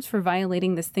contempt for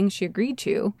violating this thing she agreed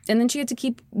to. And then she had to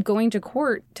keep going to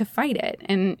court to fight it.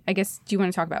 And I guess, do you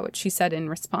want to talk about what she said in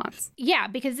response? Yeah,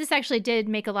 because this actually did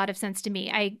make a lot of sense to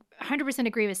me. I 100%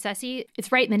 agree with Ceci.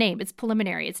 It's right in the name. It's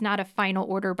preliminary. It's not a final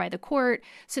order by the court.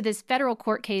 So this federal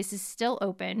court case is still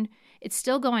open. It's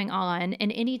still going on.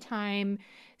 And anytime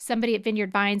somebody at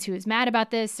Vineyard Vines who is mad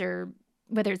about this, or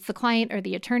whether it's the client or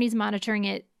the attorneys monitoring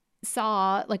it,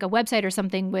 saw like a website or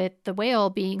something with the whale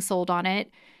being sold on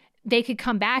it, they could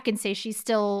come back and say she's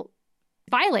still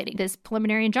violating this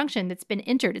preliminary injunction that's been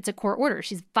entered. It's a court order.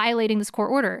 She's violating this court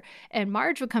order. And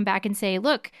Marge would come back and say,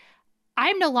 look,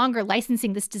 I'm no longer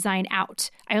licensing this design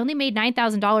out. I only made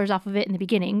 $9,000 off of it in the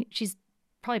beginning. She's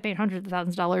probably paid hundreds of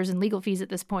thousands of dollars in legal fees at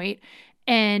this point.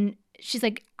 And she's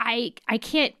like, I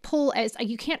can't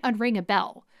you can't unring a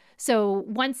bell. So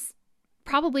once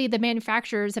probably the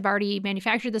manufacturers have already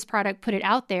manufactured this product, put it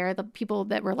out there, the people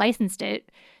that were licensed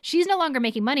it, she's no longer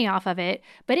making money off of it,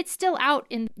 but it's still out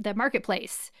in the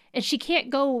marketplace. And she can't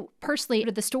go personally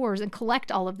to the stores and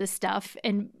collect all of this stuff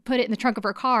and put it in the trunk of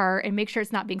her car and make sure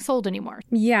it's not being sold anymore.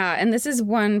 Yeah, and this is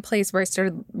one place where I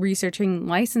started researching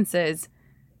licenses.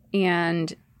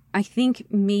 And I think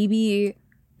maybe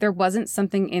there wasn't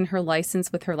something in her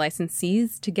license with her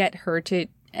licensees to get her to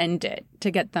end it,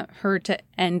 to get her to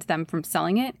end them from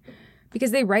selling it,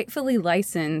 because they rightfully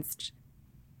licensed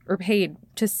or paid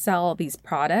to sell these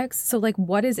products. So, like,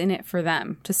 what is in it for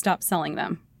them to stop selling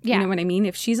them? Yeah. You know what I mean?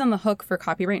 If she's on the hook for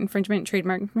copyright infringement,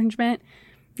 trademark infringement,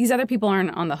 these other people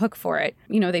aren't on the hook for it.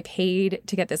 You know, they paid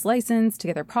to get this license, to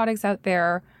get their products out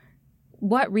there.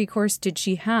 What recourse did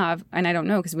she have? And I don't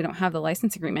know, because we don't have the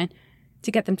license agreement,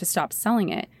 to get them to stop selling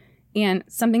it. And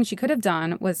something she could have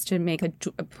done was to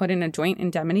put in a joint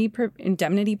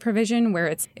indemnity provision where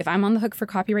it's, if I'm on the hook for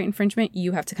copyright infringement,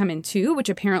 you have to come in too, which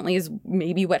apparently is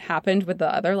maybe what happened with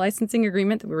the other licensing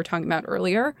agreement that we were talking about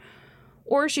earlier.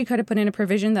 Or she could have put in a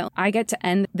provision that I get to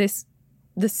end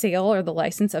the sale or the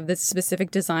license of this specific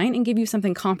design and give you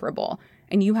something comparable.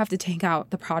 And you have to take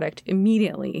out the product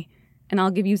immediately. And I'll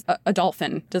give you a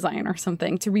dolphin design or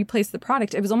something to replace the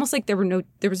product. It was almost like there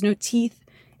was no teeth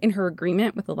in her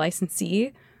agreement with the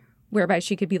licensee, whereby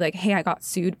she could be like, hey, I got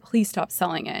sued. Please stop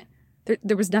selling it.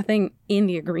 There was nothing in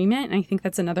the agreement. And I think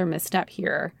that's another misstep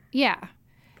here. Yeah.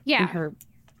 In her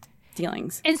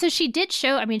dealings. And so she did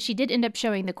end up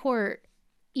showing the court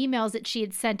emails that she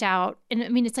had sent out. And I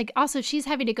mean, it's like, also she's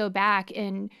having to go back.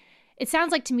 And it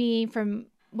sounds like to me from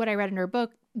what I read in her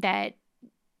book that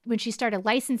when she started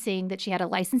licensing, that she had a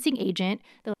licensing agent.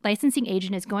 The licensing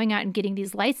agent is going out and getting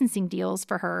these licensing deals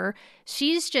for her.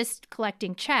 She's just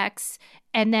collecting checks.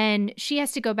 And then she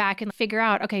has to go back and figure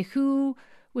out, okay, who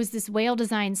was this whale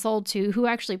design sold to? Who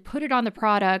actually put it on the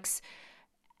products?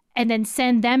 And then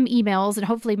send them emails and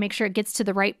hopefully make sure it gets to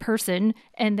the right person.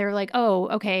 And they're like, oh,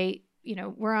 okay, you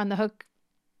know, we're on the hook.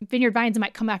 Vineyard Vines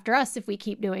might come after us if we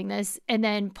keep doing this. And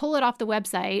then pull it off the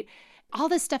website. All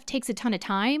this stuff takes a ton of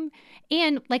time.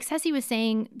 And like Ceci was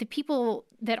saying, the people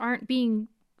that aren't being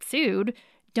sued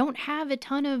don't have a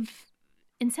ton of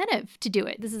incentive to do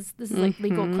it. This is like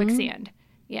legal quicksand.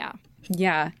 Yeah.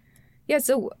 Yeah. Yeah.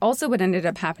 So also what ended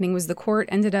up happening was the court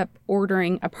ended up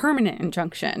ordering a permanent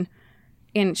injunction,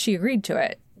 and she agreed to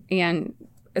it. And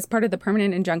as part of the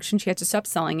permanent injunction, she had to stop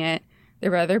selling it.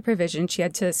 There were other provisions. She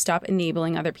had to stop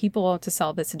enabling other people to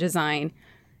sell this design.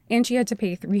 And she had to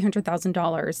pay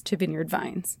 $300,000 to Vineyard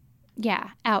Vines. Yeah.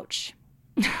 Ouch.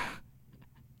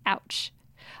 Ouch.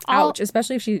 Ouch.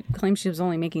 Especially if she claims she was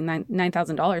only making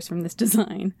 $9,000 from this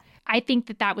design. I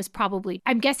think that was probably,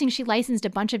 I'm guessing she licensed a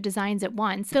bunch of designs at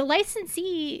once. The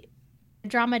licensee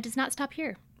drama does not stop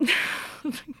here.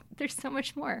 There's so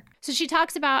much more. So she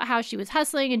talks about how she was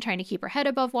hustling and trying to keep her head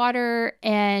above water,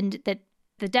 and that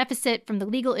the deficit from the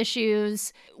legal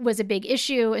issues was a big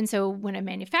issue. And so when a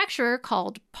manufacturer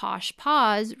called Posh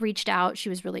Paws reached out, she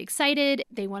was really excited.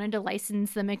 They wanted to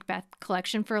license the Macbeth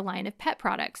collection for a line of pet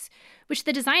products, which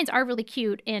the designs are really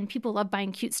cute, and people love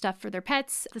buying cute stuff for their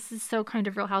pets. This is so kind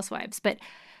of Real Housewives. But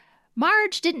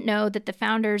Marge didn't know that the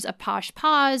founders of Posh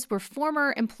Paws were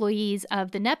former employees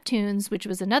of the Neptunes, which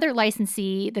was another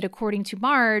licensee that, according to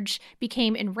Marge,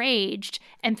 became enraged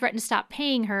and threatened to stop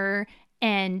paying her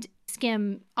and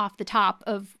skim off the top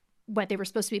of what they were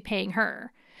supposed to be paying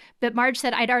her. But Marge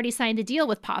said, I'd already signed a deal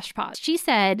with Posh Paws. She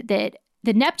said that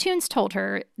the Neptunes told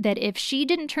her that if she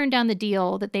didn't turn down the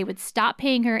deal, that they would stop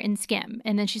paying her in skim.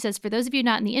 And then she says, for those of you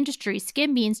not in the industry,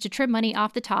 skim means to trim money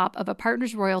off the top of a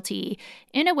partner's royalty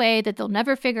in a way that they'll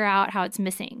never figure out how it's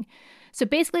missing. So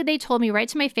basically, they told me right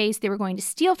to my face they were going to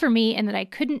steal from me and that I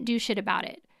couldn't do shit about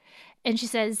it. And she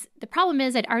says, the problem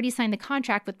is I'd already signed the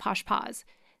contract with Posh Paws.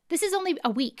 This is only a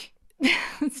week.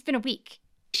 It's been a week.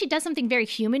 She does something very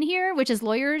human here, which is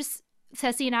lawyers,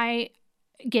 Ceci and I,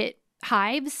 get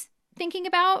hives thinking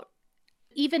about.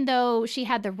 Even though she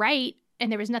had the right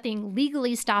and there was nothing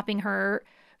legally stopping her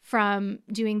from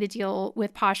doing the deal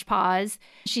with Posh Paws,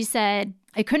 she said,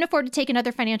 I couldn't afford to take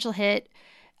another financial hit.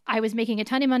 I was making a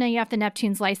ton of money off the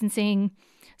Neptunes licensing.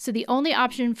 So the only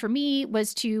option for me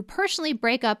was to personally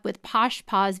break up with Posh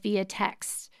Paws via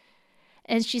text.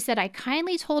 And she said, I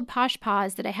kindly told Posh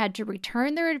Paws that I had to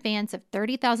return their advance of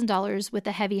 $30,000 with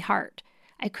a heavy heart.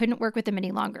 I couldn't work with them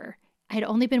any longer. I had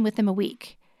only been with them a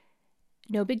week.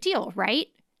 No big deal, right?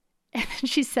 And then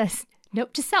she says,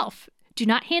 note to self, do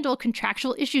not handle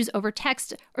contractual issues over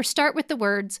text or start with the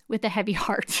words with a heavy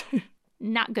heart.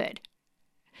 Not good.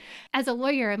 As a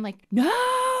lawyer, I'm like,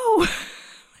 no!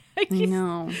 Like, I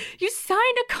know. You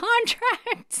signed a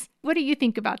contract. What do you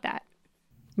think about that?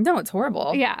 No, it's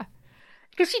horrible. Yeah.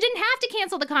 Because she didn't have to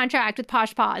cancel the contract with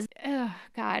Posh Paws. Oh,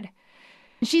 God.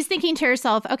 She's thinking to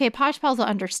herself, okay, Posh Paws will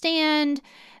understand.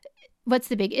 What's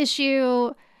the big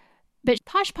issue? But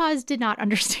Posh Paws did not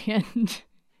understand.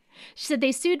 She said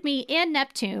they sued me and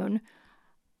Neptune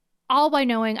all by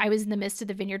knowing I was in the midst of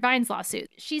the Vineyard Vines lawsuit.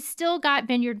 She's still got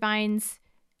Vineyard Vines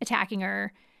attacking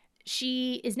her.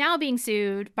 She is now being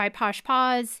sued by Posh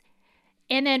Paws,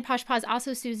 and then Posh Paws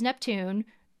also sues Neptune.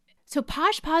 So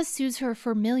Posh Paws sues her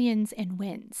for millions and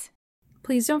wins.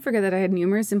 Please don't forget that I had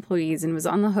numerous employees and was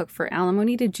on the hook for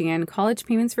alimony to Jan, college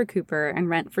payments for Cooper, and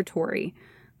rent for Tori.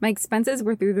 My expenses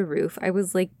were through the roof. I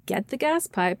was like, get the gas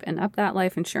pipe and up that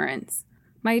life insurance.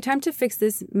 My attempt to fix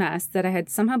this mess that I had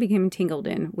somehow become entangled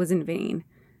in was in vain.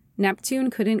 Neptune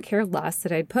couldn't care less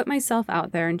that I had put myself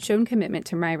out there and shown commitment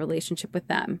to my relationship with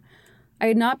them. I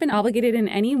had not been obligated in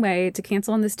any way to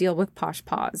cancel on this deal with Posh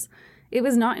Paws. It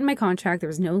was not in my contract. There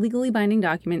was no legally binding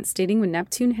document stating when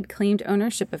Neptune had claimed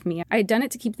ownership of me. I had done it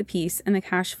to keep the peace and the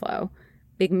cash flow.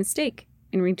 Big mistake.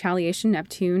 In retaliation,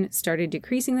 Neptune started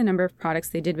decreasing the number of products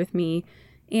they did with me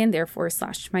and therefore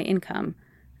slashed my income.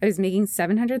 I was making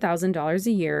 $700,000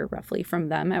 a year roughly from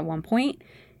them at one point.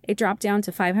 It dropped down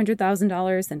to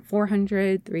 $500,000, then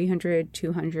 $400,000, $300,000,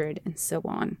 $200,000, and so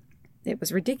on. It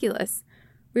was ridiculous.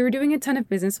 We were doing a ton of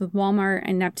business with Walmart,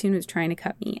 and Neptune was trying to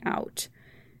cut me out.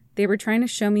 They were trying to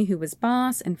show me who was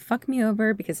boss and fuck me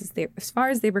over because as far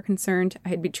as they were concerned, I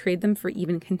had betrayed them for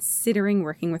even considering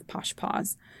working with Posh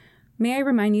Paws. May I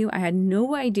remind you, I had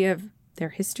no idea of their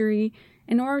history,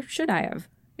 and nor should I have.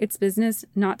 It's business,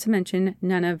 not to mention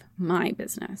none of my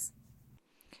business.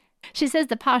 She says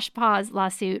the Posh Paws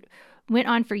lawsuit went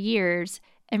on for years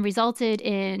and resulted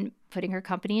in putting her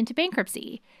company into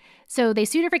bankruptcy. So they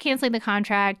sued her for canceling the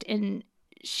contract, and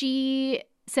she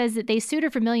says that they sued her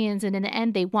for millions, and in the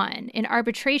end, they won. In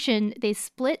arbitration, they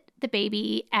split the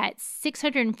baby at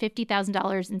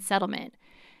 $650,000 in settlement.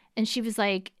 And she was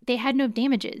like, they had no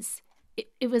damages.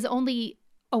 It was only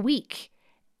a week,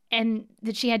 and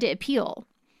that she had to appeal.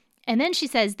 And then she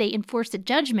says they enforced a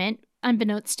judgment,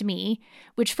 unbeknownst to me,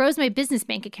 which froze my business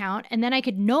bank account, and then I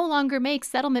could no longer make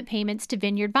settlement payments to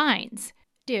Vineyard Vines.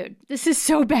 Dude, this is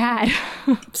so bad.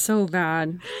 So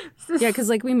bad. Yeah, because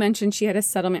like we mentioned, she had a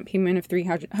settlement payment of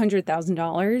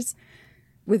 $300,000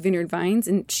 with Vineyard Vines,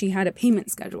 and she had a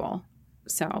payment schedule.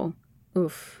 So,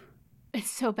 oof. It's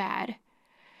so bad.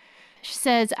 She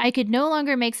says, I could no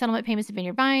longer make settlement payments to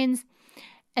Vineyard Vines,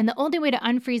 and the only way to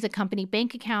unfreeze a company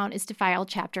bank account is to file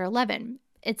Chapter 11.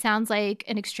 It sounds like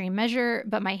an extreme measure,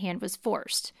 but my hand was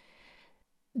forced.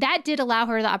 That did allow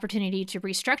her the opportunity to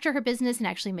restructure her business and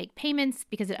actually make payments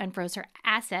because it unfroze her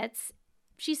assets.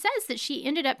 She says that she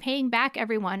ended up paying back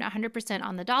everyone 100%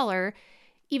 on the dollar,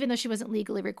 even though she wasn't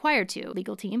legally required to.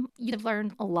 Legal team, you've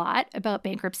learned a lot about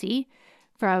bankruptcy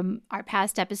from our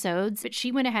past episodes, but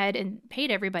she went ahead and paid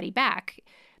everybody back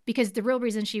because the real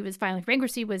reason she was filing for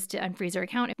bankruptcy was to unfreeze her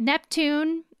account.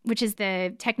 Neptune, which is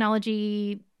the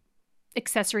technology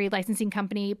accessory licensing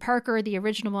company, Parker, the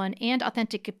original one, and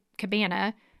Authentic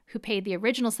Cabana, who paid the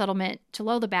original settlement to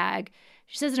Lola Bag.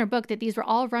 She says in her book that these were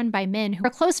all run by men who were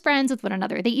close friends with one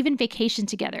another. They even vacationed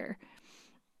together.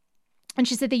 And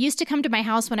she said they used to come to my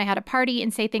house when I had a party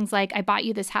and say things like, I bought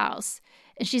you this house.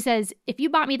 And she says, if you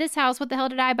bought me this house, what the hell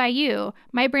did I buy you?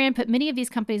 My brand put many of these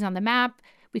companies on the map.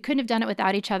 We couldn't have done it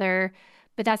without each other.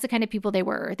 But that's the kind of people they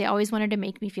were. They always wanted to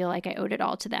make me feel like I owed it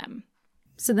all to them.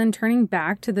 So then turning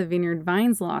back to the Vineyard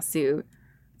Vines lawsuit,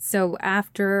 so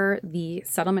after the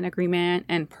settlement agreement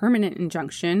and permanent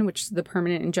injunction, which the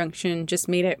permanent injunction just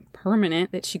made it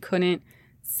permanent that she couldn't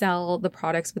sell the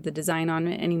products with the design on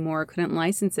it anymore, couldn't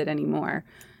license it anymore,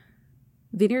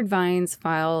 Vineyard Vines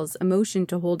files a motion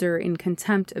to hold her in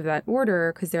contempt of that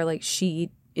order because they're like, she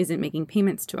isn't making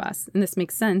payments to us. And this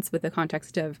makes sense with the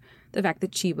context of the fact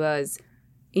that she was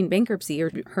in bankruptcy,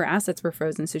 or her assets were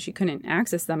frozen, so she couldn't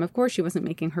access them. Of course, she wasn't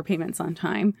making her payments on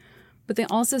time. But they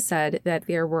also said that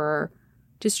there were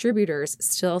distributors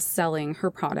still selling her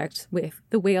product with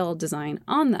the whale design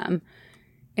on them.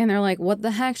 And they're like, what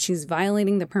the heck? She's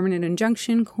violating the permanent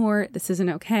injunction court. This isn't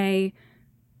okay.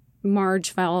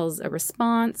 Marge files a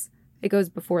response. It goes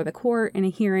before the court in a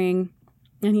hearing.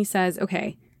 And he says,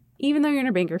 okay, even though you're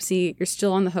in bankruptcy, you're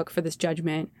still on the hook for this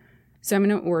judgment. So I'm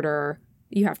going to order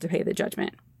you have to pay the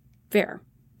judgment. Fair.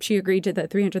 She agreed to the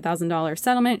 $300,000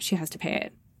 settlement. She has to pay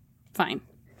it. Fine.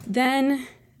 Then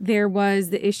there was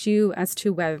the issue as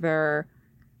to whether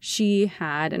she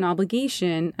had an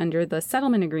obligation under the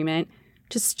settlement agreement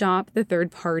to stop the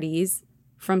third parties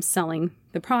from selling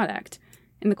the product.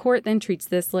 And the court then treats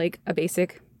this like a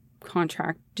basic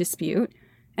contract dispute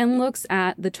and looks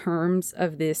at the terms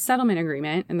of the settlement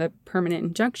agreement and the permanent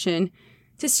injunction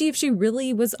to see if she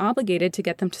really was obligated to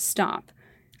get them to stop.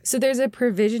 So there's a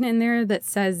provision in there that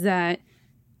says that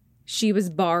she was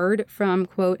barred from,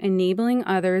 quote, enabling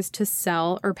others to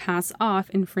sell or pass off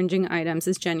infringing items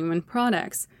as genuine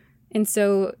products. And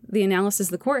so the analysis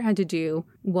the court had to do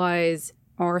was,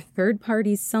 are third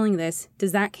parties selling this?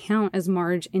 Does that count as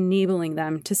Marge enabling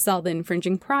them to sell the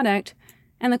infringing product?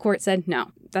 And the court said,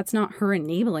 no, that's not her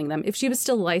enabling them. If she was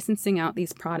still licensing out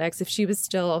these products, if she was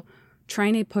still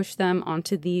trying to push them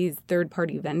onto these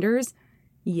third-party vendors,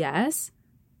 yes,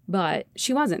 but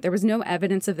she wasn't. There was no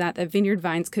evidence of that Vineyard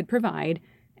Vines could provide,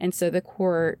 and so the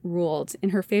court ruled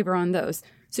in her favor on those.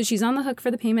 So she's on the hook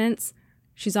for the payments.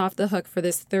 She's off the hook for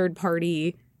this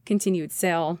third-party continued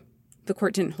sale. The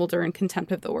court didn't hold her in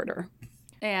contempt of the order.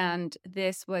 And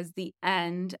this was the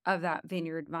end of that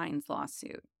Vineyard Vines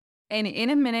lawsuit. And in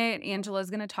a minute, Angela's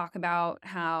going to talk about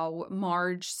how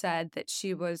Marge said that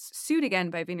she was sued again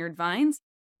by Vineyard Vines.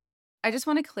 I just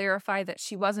want to clarify that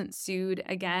she wasn't sued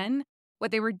again.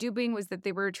 What they were doing was that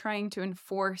they were trying to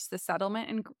enforce the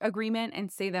settlement agreement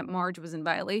and say that Marge was in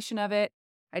violation of it.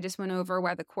 I just went over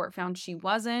why the court found she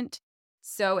wasn't.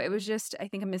 So it was just, I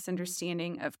think, a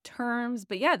misunderstanding of terms.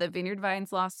 But yeah, the Vineyard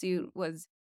Vines lawsuit was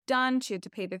done. She had to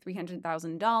pay the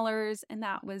 $300,000, and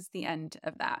that was the end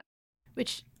of that.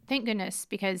 Which, thank goodness,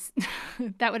 because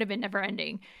that would have been never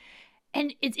ending.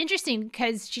 And it's interesting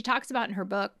because she talks about in her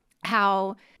book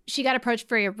how she got approached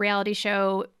for a reality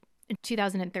show in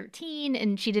 2013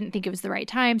 and she didn't think it was the right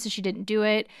time, so she didn't do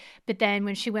it. But then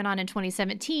when she went on in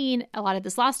 2017, a lot of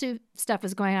this lawsuit stuff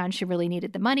was going on. She really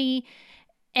needed the money.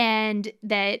 And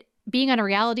that being on a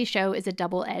reality show is a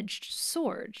double-edged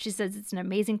sword. She says it's an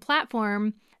amazing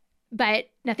platform, but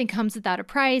nothing comes without a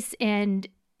price. And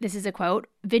this is a quote,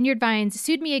 Vineyard Vines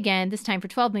sued me again, this time for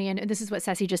 $12 million. And this is what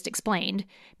Ceci just explained,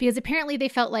 because apparently they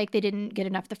felt like they didn't get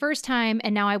enough the first time.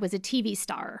 And now I was a TV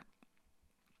star.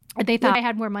 And they thought I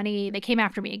had more money. They came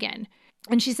after me again.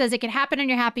 And she says it could happen on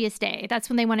your happiest day. That's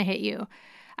when they want to hit you.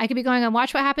 I could be going on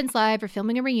Watch What Happens Live or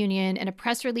filming a reunion, and a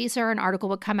press release or an article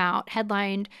would come out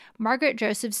headlined, Margaret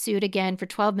Joseph sued again for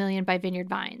 $12 million by Vineyard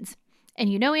Vines.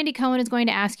 And you know Andy Cohen is going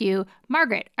to ask you,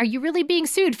 Margaret, are you really being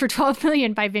sued for $12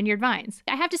 million by Vineyard Vines?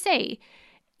 I have to say,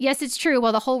 yes, it's true.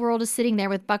 While the whole world is sitting there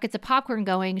with buckets of popcorn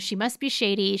going, she must be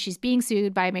shady. She's being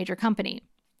sued by a major company.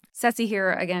 Ceci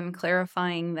here, again,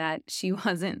 clarifying that she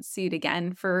wasn't sued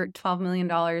again for $12 million.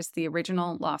 The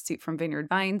original lawsuit from Vineyard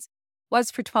Vines was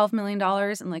for $12 million.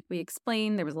 And like we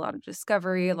explained, there was a lot of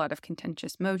discovery, a lot of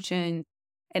contentious motion,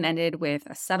 and ended with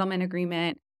a settlement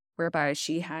agreement whereby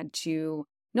she had to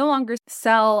no longer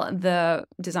sell the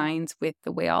designs with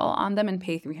the whale on them and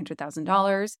pay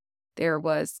 $300,000. There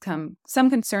was some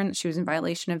concern that she was in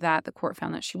violation of that. The court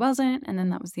found that she wasn't, and then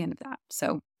that was the end of that.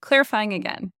 So clarifying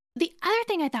again. The other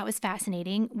thing I thought was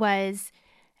fascinating was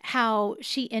how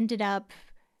she ended up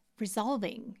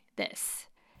resolving this.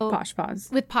 Posh Paws.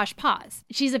 With Posh Paws.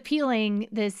 She's appealing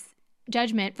this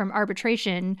judgment from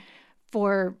arbitration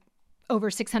for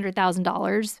over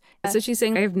 $600,000. So she's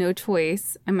saying, I have no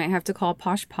choice. I might have to call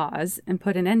Posh Paws and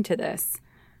put an end to this.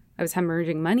 I was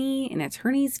hemorrhaging money and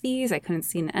attorney's fees. I couldn't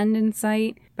see an end in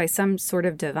sight. By some sort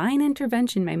of divine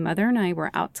intervention, my mother and I were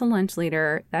out to lunch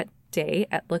later that day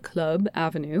at Le Club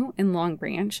Avenue in Long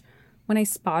Branch when I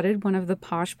spotted one of the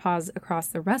Posh Paws across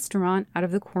the restaurant out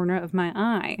of the corner of my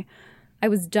eye. I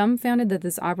was dumbfounded that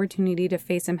this opportunity to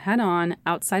face him head on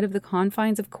outside of the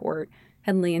confines of court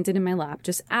had landed in my lap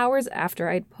just hours after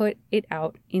I'd put it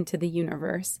out into the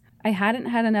universe. I hadn't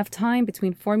had enough time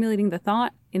between formulating the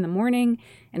thought in the morning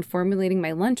and formulating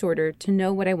my lunch order to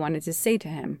know what I wanted to say to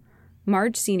him.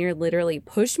 Marge Sr. literally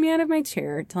pushed me out of my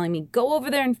chair, telling me, go over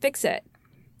there and fix it.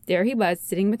 There he was,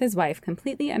 sitting with his wife,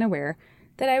 completely unaware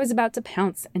that I was about to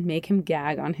pounce and make him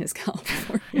gag on his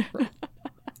California roll.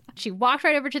 She walked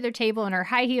right over to their table in her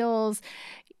high heels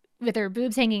with her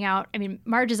boobs hanging out. I mean,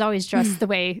 Marge is always dressed the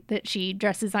way that she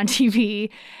dresses on TV,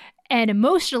 and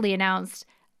emotionally announced,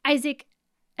 Isaac,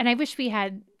 and I wish we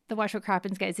had the Watch What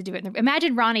Happens guys to do it.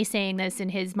 Imagine Ronnie saying this in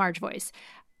his Marge voice.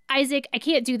 Isaac, I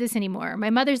can't do this anymore. My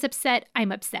mother's upset.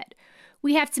 I'm upset.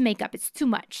 We have to make up. It's too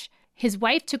much. His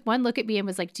wife took one look at me and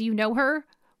was like, do you know her?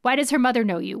 Why does her mother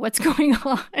know you? What's going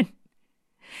on?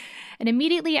 And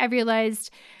immediately I realized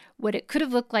what it could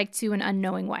have looked like to an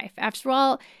unknowing wife. After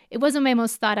all, it wasn't my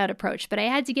most thought out approach, but I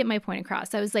had to get my point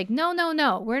across. I was like, no,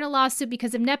 we're in a lawsuit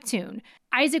because of Neptune.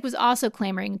 Isaac was also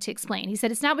clamoring to explain. He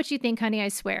said, it's not what you think, honey, I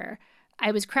swear.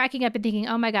 I was cracking up and thinking,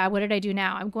 oh my God, what did I do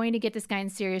now? I'm going to get this guy in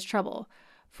serious trouble.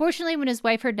 Fortunately, when his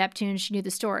wife heard Neptune, she knew the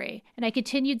story. And I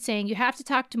continued saying, you have to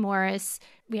talk to Morris.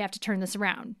 We have to turn this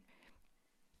around.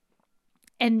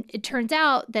 And it turns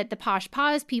out that the Posh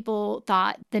Paws people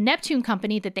thought the Neptune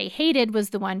company that they hated was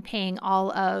the one paying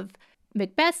all of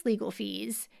Macbeth's legal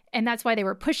fees. And that's why they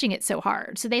were pushing it so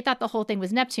hard. So they thought the whole thing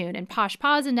was Neptune, and Posh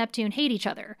Paws and Neptune hate each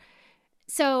other.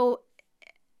 So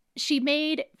She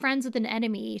made friends with an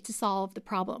enemy to solve the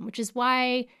problem, which is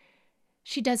why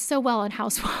she does so well on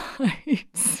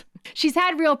Housewives. She's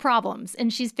had real problems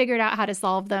and she's figured out how to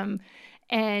solve them.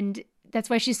 And that's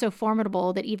why she's so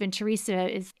formidable that even Teresa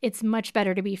it's much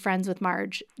better to be friends with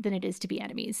Marge than it is to be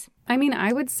enemies. I mean,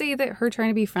 I would say that her trying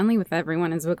to be friendly with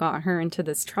everyone is what got her into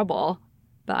this trouble,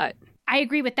 but... I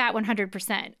agree with that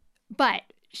 100%. But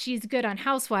she's good on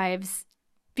Housewives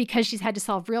because she's had to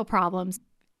solve real problems.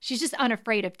 She's just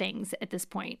unafraid of things at this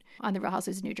point on The Real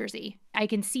Housewives of New Jersey. I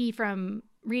can see from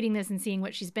reading this and seeing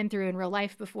what she's been through in real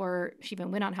life before she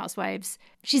even went on Housewives,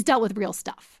 she's dealt with real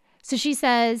stuff. So she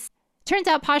says, turns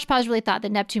out Posh Paz really thought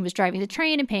that Neptune was driving the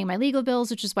train and paying my legal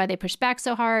bills, which is why they pushed back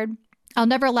so hard. I'll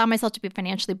never allow myself to be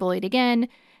financially bullied again.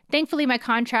 Thankfully, my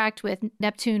contract with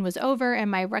Neptune was over and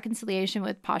my reconciliation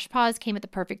with Posh Paz came at the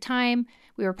perfect time.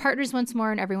 We were partners once more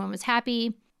and everyone was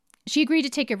happy. She agreed to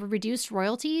take a reduced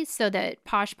royalty so that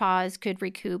Posh Paz could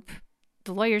recoup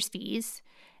the lawyer's fees.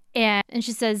 And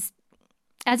she says,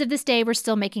 as of this day, we're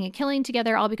still making a killing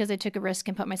together, all because I took a risk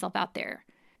and put myself out there.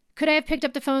 Could I have picked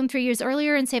up the phone 3 years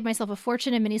earlier and saved myself a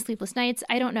fortune and many sleepless nights?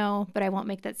 I don't know, but I won't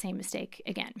make that same mistake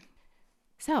again.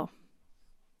 So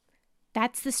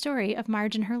that's the story of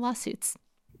Marge and her lawsuits.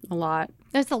 A lot.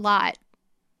 That's a lot.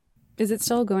 Is it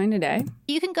still going today?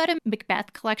 You can go to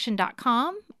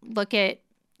macbethcollection.com, look at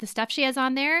the stuff she has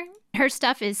on there. Her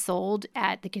stuff is sold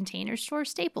at the Container Store,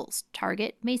 Staples,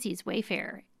 Target, Macy's,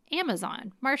 Wayfair,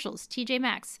 Amazon, Marshalls, TJ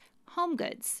Maxx, Home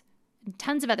Goods, and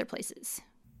tons of other places.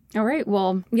 All right.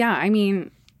 Well, yeah, I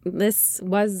mean, this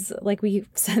was, like we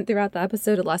said throughout the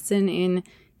episode, a lesson in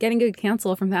getting good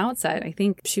counsel from the outside. I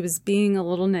think she was being a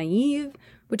little naive,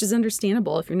 which is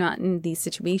understandable if you're not in these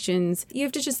situations. You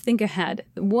have to just think ahead.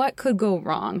 What could go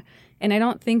wrong? And I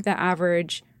don't think the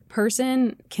average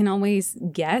person can always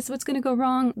guess what's going to go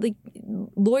wrong. Like,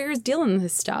 lawyers deal in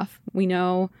this stuff. We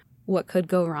know what could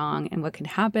go wrong and what could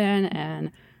happen,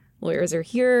 and lawyers are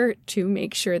here to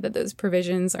make sure that those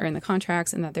provisions are in the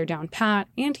contracts and that they're down pat,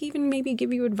 and to even maybe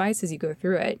give you advice as you go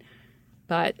through it.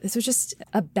 But this was just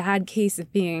a bad case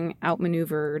of being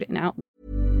outmaneuvered and out.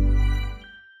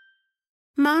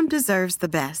 Mom deserves the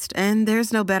best, and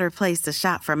there's no better place to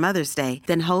shop for Mother's Day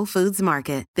than Whole Foods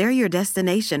Market. They're your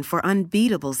destination for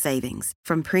unbeatable savings,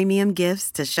 from premium gifts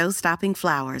to show-stopping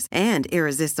flowers and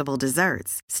irresistible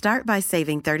desserts. Start by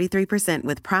saving 33%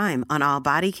 with Prime on all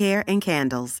body care and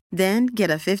candles. Then get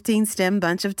a 15-stem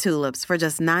bunch of tulips for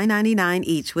just $9.99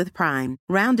 each with Prime.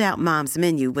 Round out Mom's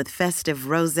menu with festive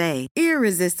rosé,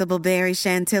 irresistible berry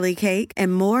chantilly cake,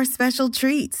 and more special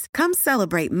treats. Come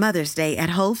celebrate Mother's Day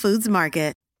at Whole Foods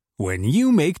Market. When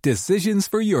you make decisions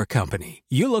for your company,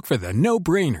 you look for the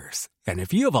no-brainers. And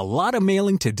if you have a lot of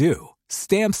mailing to do,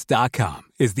 Stamps.com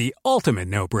is the ultimate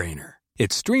no-brainer.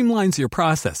 It streamlines your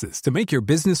processes to make your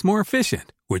business more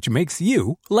efficient, which makes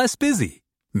you less busy.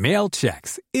 Mail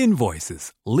checks,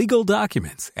 invoices, legal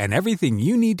documents, and everything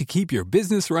you need to keep your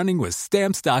business running with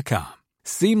Stamps.com.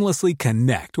 Seamlessly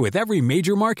connect with every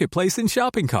major marketplace and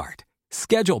shopping cart.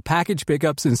 Schedule package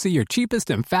pickups and see your cheapest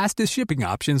and fastest shipping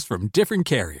options from different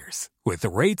carriers, with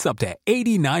rates up to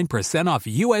 89% off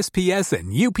USPS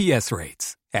and UPS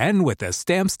rates. And with the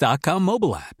Stamps.com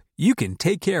mobile app, you can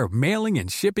take care of mailing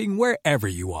and shipping wherever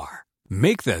you are.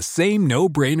 Make the same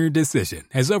no-brainer decision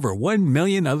as over 1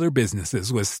 million other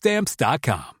businesses with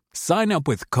Stamps.com. Sign up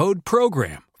with code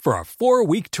PROGRAM for a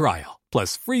 4-week trial,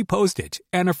 plus free postage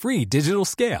and a free digital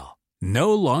scale.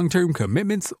 No long-term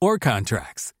commitments or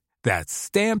contracts. That's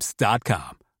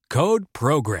Stamps.com. Code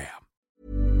PROGRAM.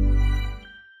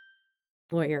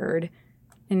 Lawyered.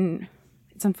 And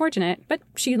it's unfortunate, but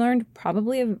she learned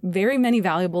probably very many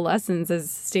valuable lessons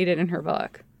as stated in her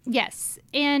book. Yes.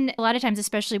 And a lot of times,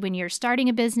 especially when you're starting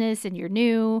a business and you're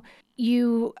new,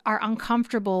 you are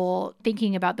uncomfortable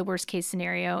thinking about the worst case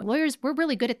scenario. Lawyers, we're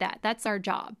really good at that. That's our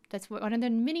job. That's one of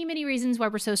the many, many reasons why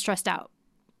we're so stressed out.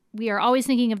 We are always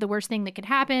thinking of the worst thing that could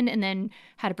happen and then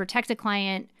how to protect a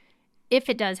client if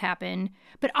it does happen.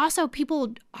 But also,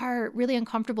 people are really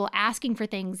uncomfortable asking for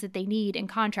things that they need in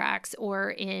contracts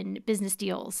or in business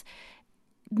deals.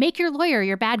 Make your lawyer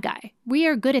your bad guy. We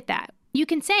are good at that. You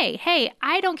can say, hey,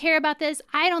 I don't care about this.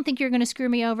 I don't think you're going to screw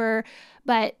me over,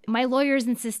 but my lawyer's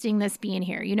insisting this be in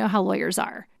here. You know how lawyers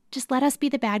are. Just let us be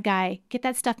the bad guy. Get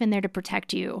that stuff in there to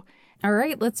protect you. All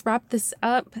right, let's wrap this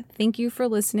up. Thank you for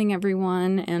listening,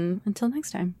 everyone. And until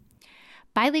next time.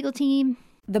 Bye, legal team.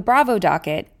 The Bravo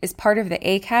Docket is part of the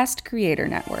Acast Creator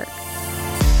Network.